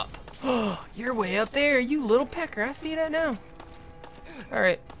 Up. Oh, you're way up there, you little pecker. I see that now.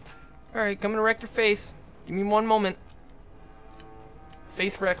 Alright. Alright, coming to wreck your face. Give me one moment.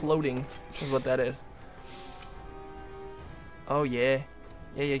 Face wreck loading is what that is. Oh, yeah.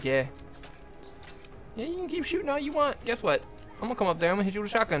 Yeah. Yeah, you can keep shooting all you want. Guess what? I'm gonna come up there. I'm gonna hit you with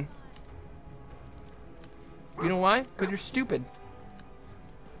a shotgun. You know why? Because you're stupid.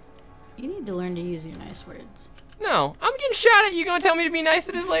 You need to learn to use your nice words. No, I'm getting shot at. You gonna tell me to be nice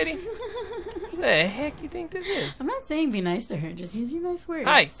to this lady? The heck you think this is? I'm not saying be nice to her. Just use your nice words.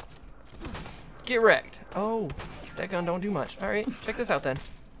 Hi. Get wrecked. Oh, that gun don't do much. All right, check this out then.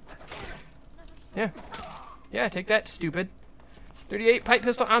 Yeah, take that, stupid. 38 pipe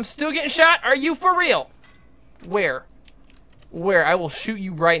pistol. I'm still getting shot. Are you for real? Where? Where? I will shoot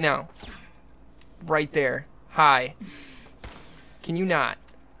you right now. Right there. Hi. Can you not?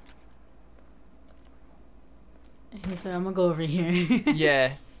 He said, I'm gonna go over here.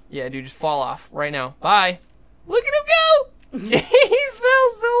 Yeah, dude, just fall off right now. Bye. Look at him go! He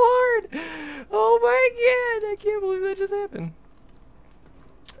fell so hard. Oh my god, I can't believe that just happened.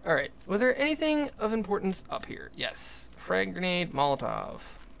 All right, was there anything of importance up here? Yes, frag grenade, Molotov,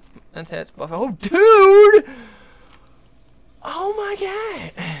 Mentats, buff. Oh, dude! Oh my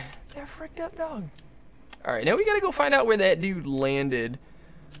god, that fricked up dog. All right, now we gotta go find out where that dude landed.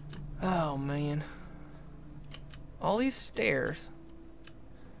 Oh man. All these stairs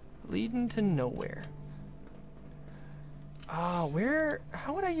leading to nowhere. Ah,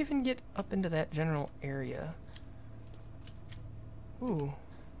 how would I even get up into that general area? Ooh.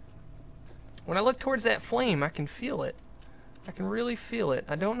 When I look towards that flame, I can feel it. I can really feel it.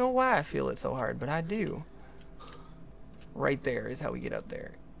 I don't know why I feel it so hard, but I do. Right there is how we get up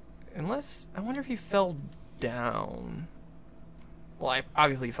there. Unless, I wonder if he fell down. Well,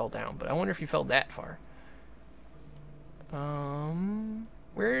 obviously he fell down, but I wonder if he fell that far.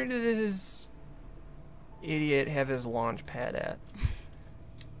 Where did his idiot have his launch pad at?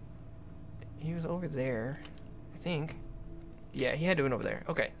 He was over there, I think. Yeah, he had to have been over there.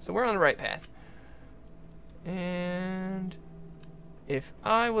 Okay, so we're on the right path. And if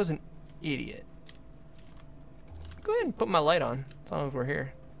I was an idiot, go ahead and put my light on, as long as we're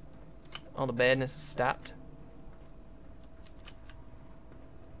here. All the badness is stopped.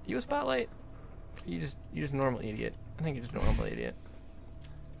 You a spotlight? You just normal idiot. I think you're just a normal idiot.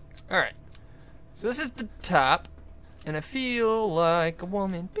 Alright. So this is the top. And I feel like a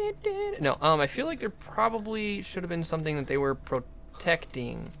woman. No, I feel like there probably should have been something that they were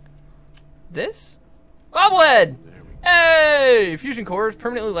protecting. This? Bobblehead! Hey! Fusion cores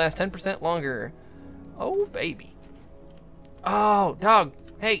permanently last 10% longer. Oh, baby. Oh, dog.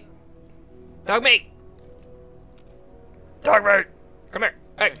 Hey. Dog mate. Dog mate. Come here.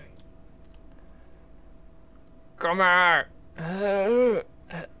 Hey. Come here.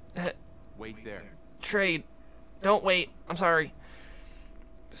 Wait there. Trade. Don't wait. I'm sorry.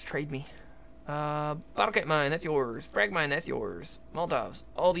 Just trade me. Bottle cap mine, that's yours. Frag mine, that's yours. Molotovs.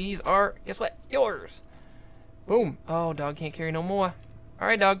 All these are, guess what? Yours. Boom. Oh, dog can't carry no more.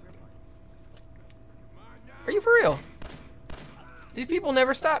 Alright, dog. Are you for real? These people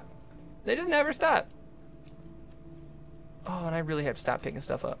never stop. They just never stop. Oh, and I really have to stop picking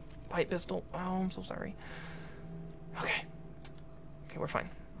stuff up. Pipe pistol. Oh, I'm so sorry. Okay. Okay, we're fine.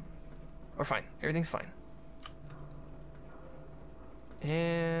 We're fine. Everything's fine.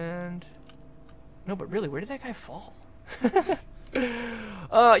 And no, but really, where did that guy fall?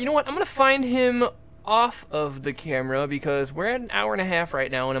 You know what? I'm gonna find him off of the camera because we're at an hour and a half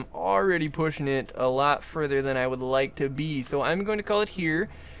right now, and I'm already pushing it a lot further than I would like to be. So I'm going to call it here.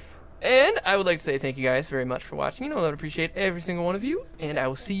 And I would like to say thank you guys very much for watching. You know, I would appreciate every single one of you, and I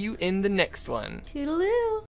will see you in the next one. Toodaloo.